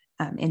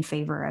in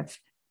favor of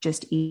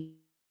just eating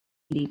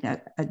a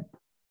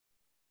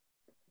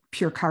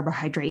pure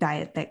carbohydrate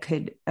diet that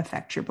could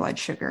affect your blood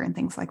sugar and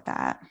things like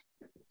that.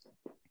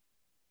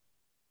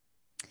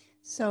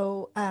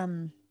 So,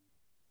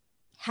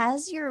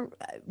 Has your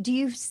do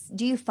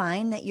you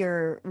find that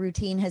your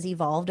routine has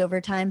evolved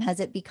over time? Has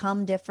it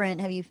become different?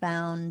 Have you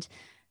found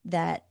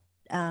that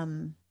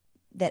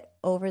that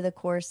over the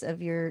course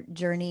of your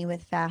journey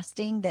with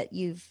fasting that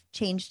you've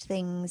changed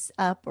things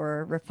up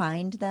or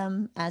refined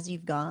them as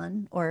you've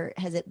gone, or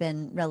has it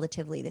been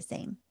relatively the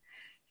same?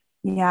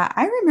 Yeah,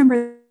 I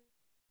remember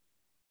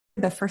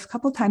the first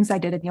couple times I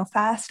did a meal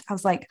fast, I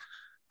was like,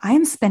 I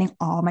am spending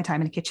all my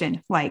time in the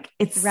kitchen. Like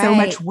it's so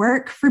much Right.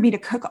 work for me to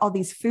cook all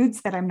these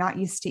foods that I'm not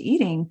used to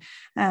eating.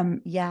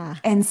 Yeah.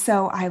 And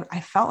so I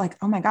felt like,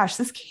 oh my gosh,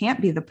 this can't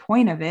be the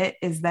point of it,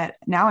 is that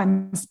now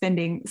I'm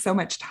spending so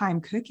much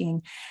time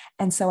cooking.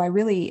 And so I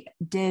really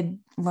did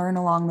learn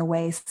along the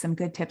way some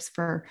good tips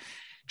for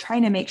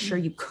trying to make sure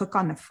you cook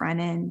on the front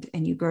end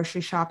and you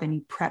grocery shop and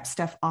you prep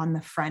stuff on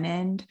the front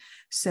end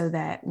so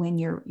that when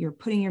you're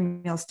putting your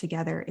meals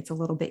together, it's a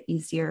little bit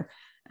easier.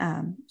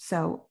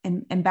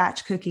 And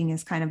batch cooking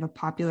is kind of a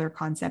popular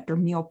concept, or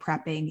meal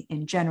prepping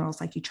in general.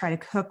 It's like you try to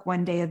cook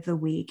one day of the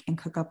week and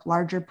cook up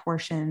larger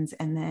portions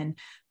and then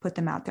put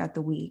them out throughout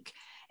the week.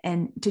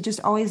 And to just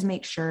always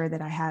make sure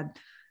that I had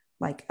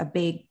like a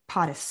big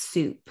pot of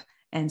soup.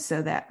 And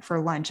so that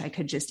for lunch, I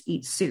could just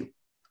eat soup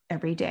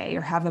every day,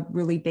 or have a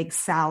really big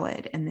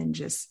salad and then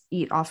just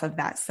eat off of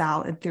that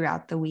salad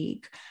throughout the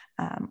week.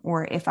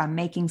 Or if I'm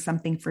making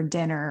something for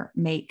dinner,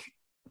 make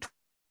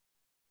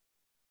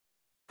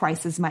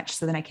twice as much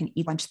so that I can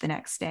eat lunch the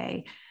next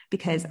day,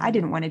 because I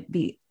didn't want to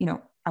be,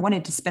 I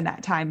wanted to spend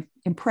that time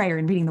in prayer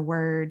and reading the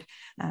word,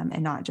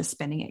 and not just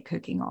spending it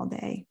cooking all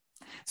day.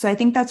 So I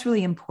think that's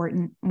really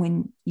important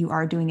when you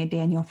are doing a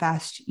Daniel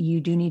fast. You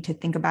do need to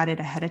think about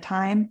it ahead of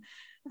time,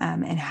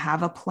 and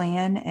have a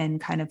plan and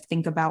kind of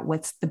think about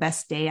what's the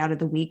best day out of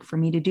the week for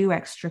me to do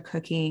extra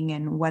cooking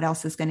and what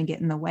else is going to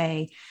get in the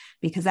way,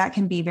 because that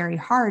can be very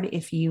hard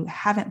if you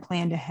haven't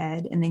planned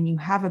ahead and then you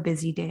have a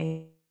busy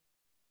day,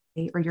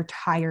 or you're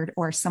tired,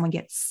 or someone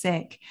gets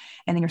sick,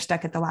 and then you're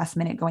stuck at the last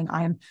minute going,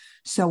 I am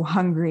so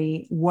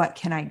hungry, what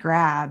can I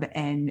grab?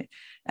 And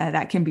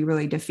that can be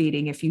really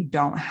defeating if you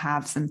don't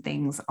have some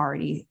things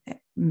already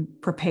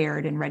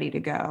prepared and ready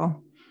to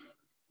go.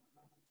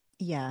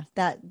 Yeah,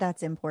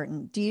 that's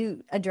important. Do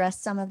you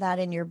address some of that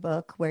in your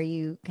book where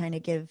you kind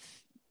of give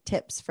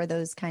tips for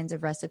those kinds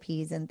of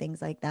recipes and things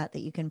like that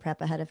that you can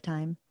prep ahead of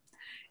time?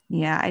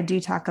 Yeah, I do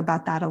talk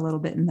about that a little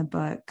bit in the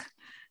book.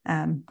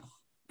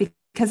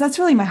 Because that's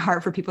really my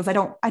heart for people, is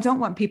I don't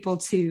want people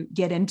to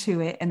get into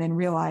it and then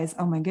realize,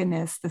 oh my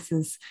goodness, this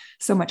is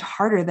so much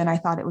harder than I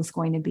thought it was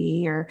going to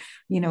be. Or,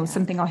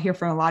 something I'll hear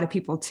from a lot of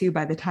people too,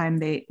 by the time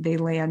they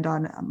land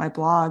on my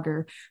blog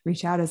or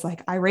reach out, is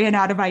like, I ran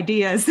out of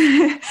ideas.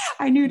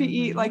 I knew to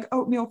eat like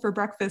oatmeal for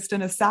breakfast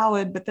and a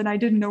salad, but then I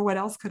didn't know what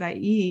else could I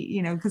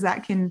eat, because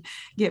that can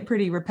get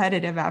pretty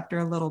repetitive after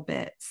a little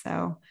bit.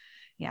 So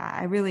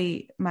yeah,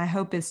 my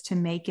hope is to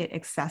make it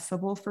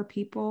accessible for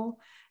people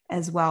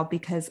as well,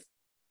 because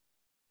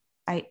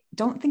I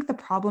don't think the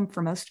problem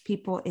for most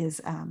people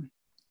is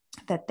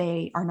that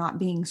they are not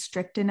being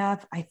strict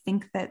enough. I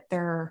think that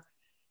they're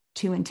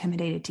too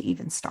intimidated to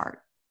even start.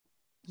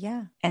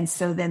 Yeah. And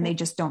so then they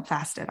just don't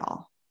fast at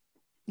all.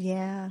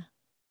 Yeah.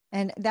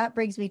 And that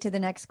brings me to the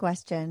next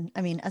question.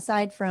 I mean,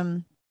 aside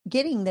from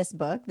getting this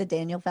book, The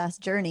Daniel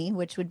Fast Journey,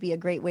 which would be a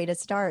great way to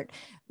start,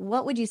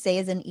 what would you say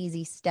is an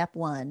easy step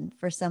one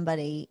for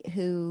somebody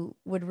who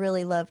would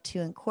really love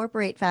to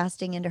incorporate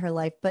fasting into her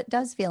life, but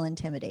does feel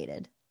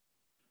intimidated?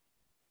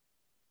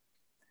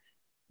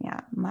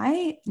 Yeah.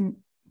 My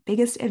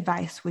biggest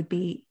advice would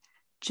be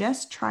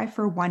just try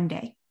for one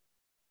day.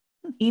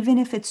 Even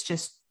if it's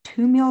just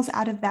 2 meals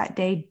out of that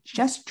day,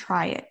 just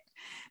try it.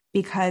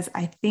 Because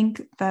I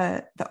think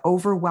the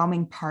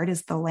overwhelming part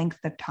is the length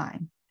of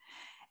time.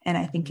 And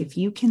I think if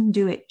you can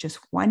do it just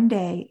one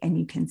day and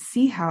you can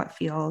see how it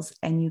feels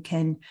and you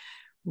can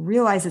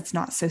realize it's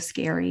not so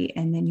scary,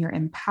 and then you're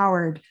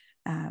empowered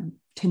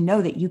to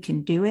know that you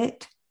can do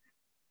it,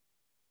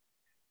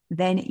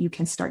 then you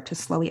can start to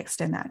slowly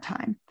extend that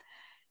time.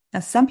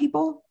 Now, some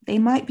people, they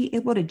might be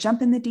able to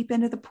jump in the deep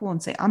end of the pool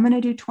and say, I'm going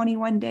to do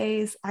 21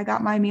 days. I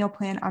got my meal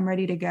plan. I'm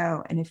ready to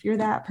go. And if you're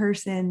that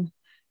person,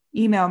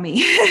 email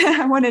me.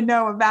 I want to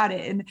know about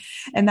it.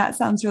 And that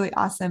sounds really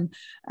awesome.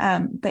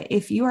 But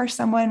if you are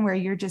someone where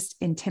you're just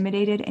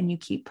intimidated and you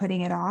keep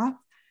putting it off,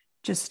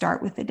 just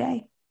start with a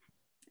day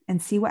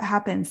and see what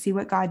happens, see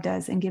what God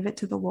does, and give it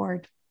to the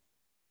Lord.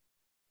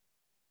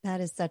 That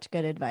is such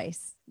good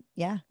advice.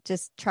 Yeah.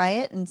 Just try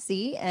it and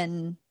see,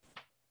 and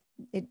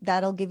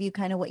that'll give you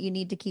kind of what you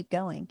need to keep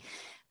going.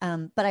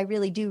 But I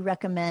really do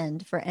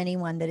recommend for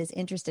anyone that is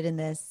interested in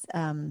this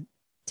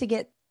to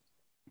get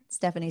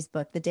Stephanie's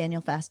book, The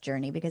Daniel Fast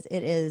Journey, because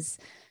it is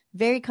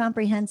very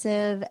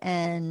comprehensive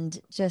and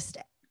just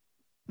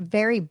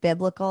very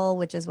biblical,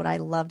 which is what I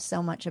loved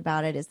so much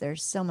about it. Is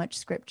there's so much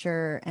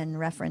scripture and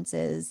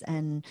references,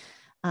 and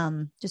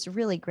just a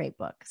really great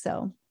book.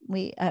 So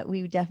we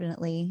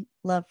definitely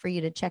love for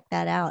you to check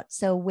that out.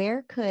 So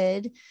where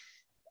could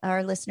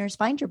our listeners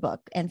find your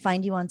book and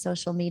find you on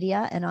social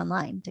media and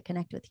online to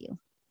connect with you?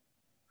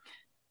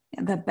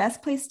 The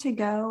best place to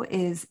go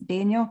is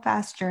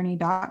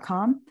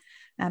danielfastjourney.com.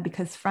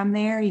 Because from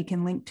there you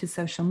can link to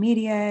social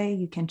media,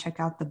 you can check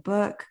out the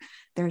book.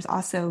 There's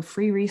also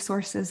free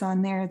resources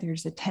on there.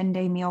 There's a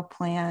 10-day meal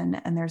plan,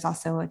 and there's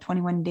also a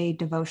 21-day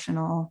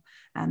devotional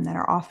that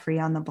are all free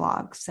on the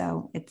blog.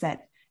 So it's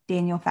at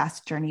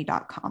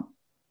danielfastjourney.com.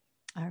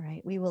 All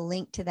right. We will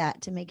link to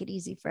that to make it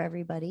easy for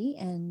everybody,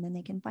 and then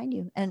they can find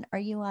you. And are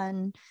you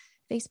on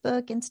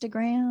Facebook,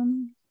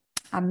 Instagram?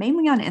 I'm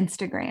mainly on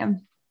Instagram.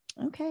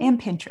 Okay. And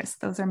Pinterest.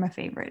 Those are my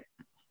favorite.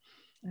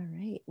 All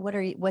right.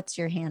 What's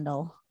your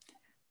handle?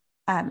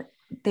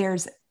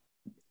 There's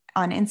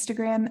on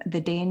Instagram, the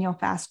Daniel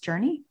Fast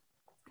Journey.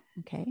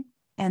 Okay.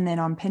 And then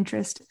on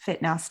Pinterest,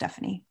 Fit Now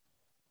Stephanie.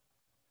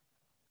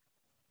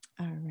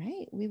 All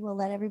right. We will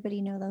let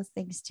everybody know those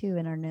things too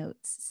in our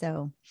notes.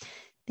 So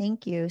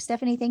thank you,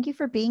 Stephanie. Thank you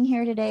for being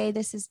here today.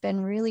 This has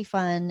been really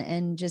fun.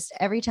 And just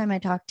every time I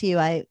talk to you,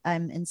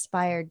 I'm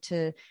inspired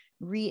to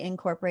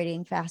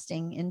reincorporating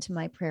fasting into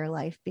my prayer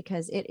life,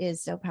 because it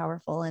is so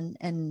powerful,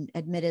 and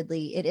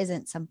admittedly, it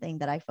isn't something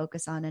that I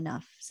focus on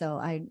enough. So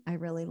I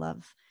really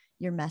love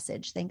your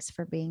message. Thanks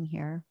for being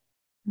here.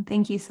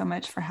 Thank you so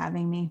much for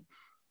having me.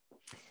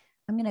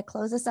 I'm going to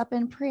close us up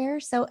in prayer.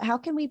 So how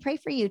can we pray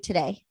for you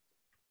today?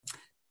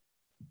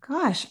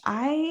 Gosh,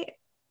 I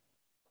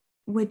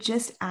would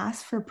just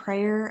ask for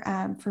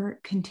prayer for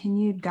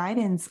continued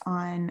guidance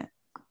on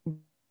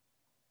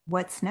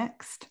what's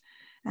next.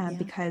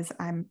 Because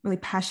I'm really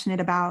passionate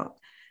about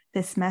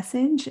this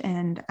message,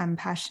 and I'm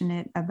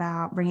passionate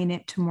about bringing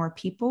it to more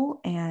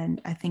people. And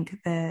I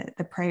think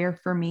the prayer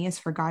for me is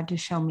for God to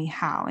show me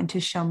how, and to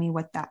show me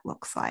what that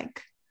looks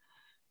like.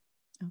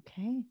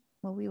 Okay.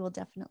 Well, we will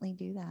definitely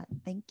do that.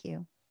 Thank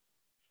you.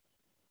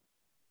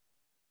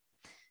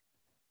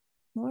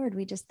 Lord,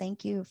 we just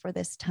thank you for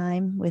this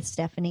time with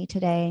Stephanie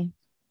today.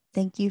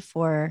 Thank you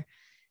for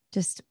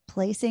just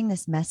placing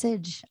this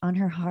message on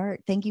her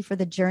heart. Thank you for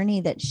the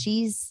journey that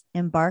she's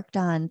embarked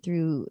on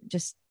through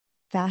just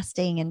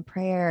fasting and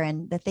prayer,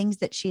 and the things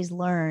that she's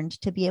learned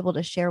to be able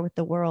to share with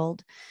the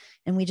world.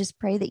 And we just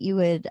pray that you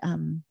would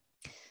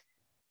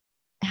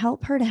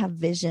help her to have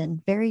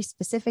vision, very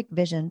specific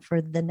vision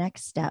for the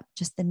next step,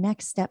 just the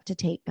next step to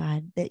take,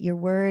 God, that your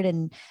word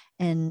and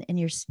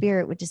your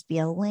spirit would just be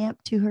a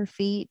lamp to her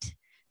feet,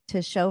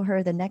 to show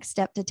her the next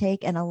step to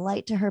take, and a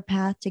light to her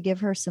path, to give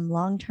her some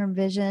long-term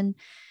vision.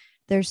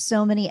 There's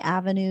so many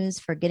avenues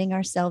for getting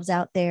ourselves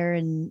out there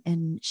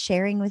and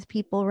sharing with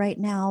people right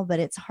now, but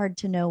it's hard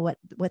to know what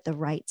the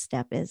right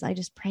step is. I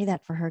just pray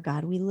that for her,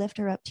 God. We lift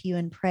her up to you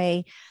and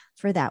pray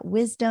for that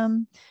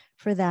wisdom,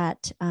 for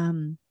that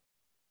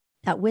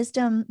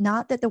wisdom,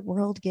 not that the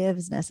world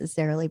gives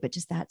necessarily, but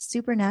just that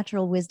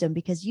supernatural wisdom,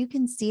 because you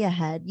can see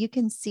ahead. You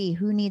can see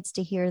who needs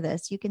to hear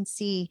this. You can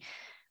see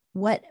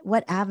what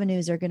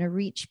avenues are going to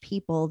reach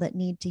people that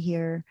need to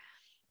hear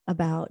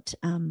about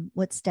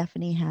what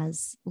Stephanie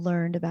has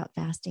learned about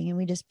fasting. And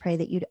we just pray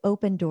that you'd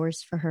open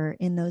doors for her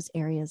in those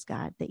areas,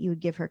 God, that you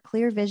would give her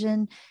clear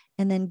vision,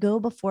 and then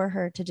go before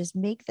her to just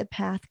make the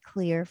path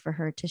clear for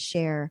her to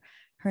share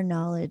her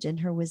knowledge and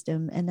her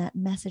wisdom and that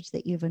message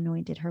that you've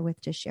anointed her with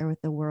to share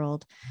with the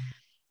world.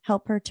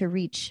 Help her to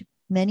reach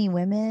many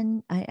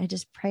women. I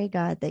just pray,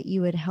 God, that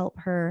you would help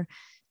her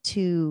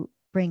to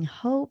bring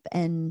hope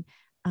and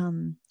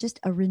just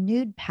a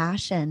renewed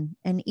passion,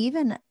 and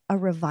even a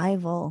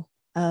revival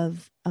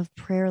of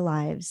prayer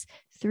lives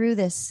through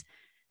this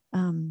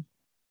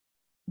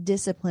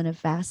discipline of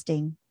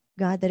fasting.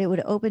 God, that it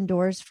would open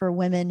doors for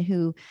women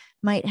who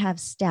might have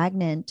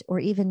stagnant or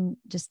even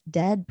just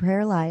dead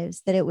prayer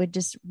lives, that it would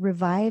just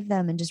revive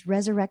them and just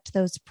resurrect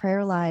those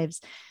prayer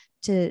lives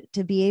to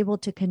be able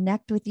to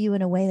connect with you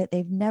in a way that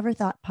they've never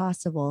thought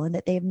possible and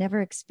that they've never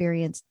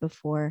experienced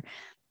before,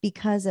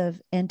 because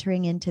of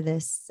entering into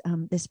this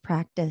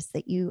practice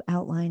that you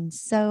outline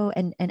so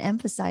and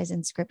emphasize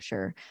in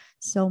Scripture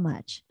so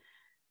much.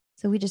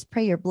 So we just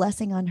pray your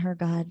blessing on her,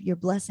 God, your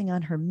blessing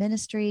on her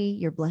ministry,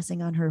 your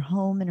blessing on her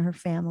home and her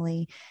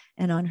family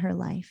and on her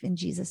life. In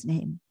Jesus'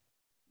 name,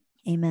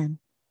 amen.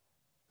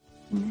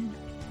 Amen.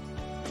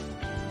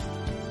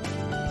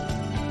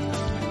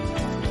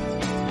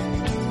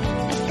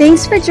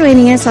 Thanks for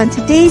joining us on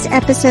today's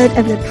episode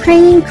of the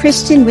Praying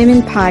Christian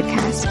Women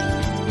podcast.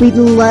 We'd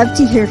love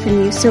to hear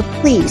from you, so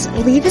please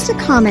leave us a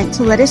comment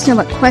to let us know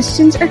what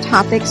questions or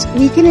topics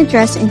we can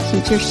address in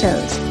future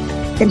shows.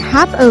 Then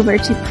hop over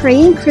to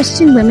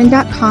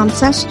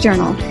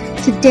prayingchristianwomen.com/journal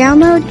to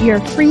download your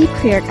free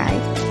prayer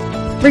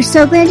guide. We're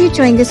so glad you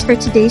joined us for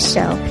today's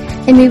show,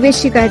 and we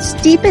wish you God's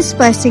deepest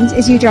blessings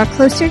as you draw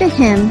closer to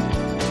Him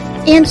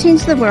and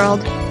change the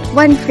world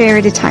one prayer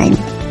at a time.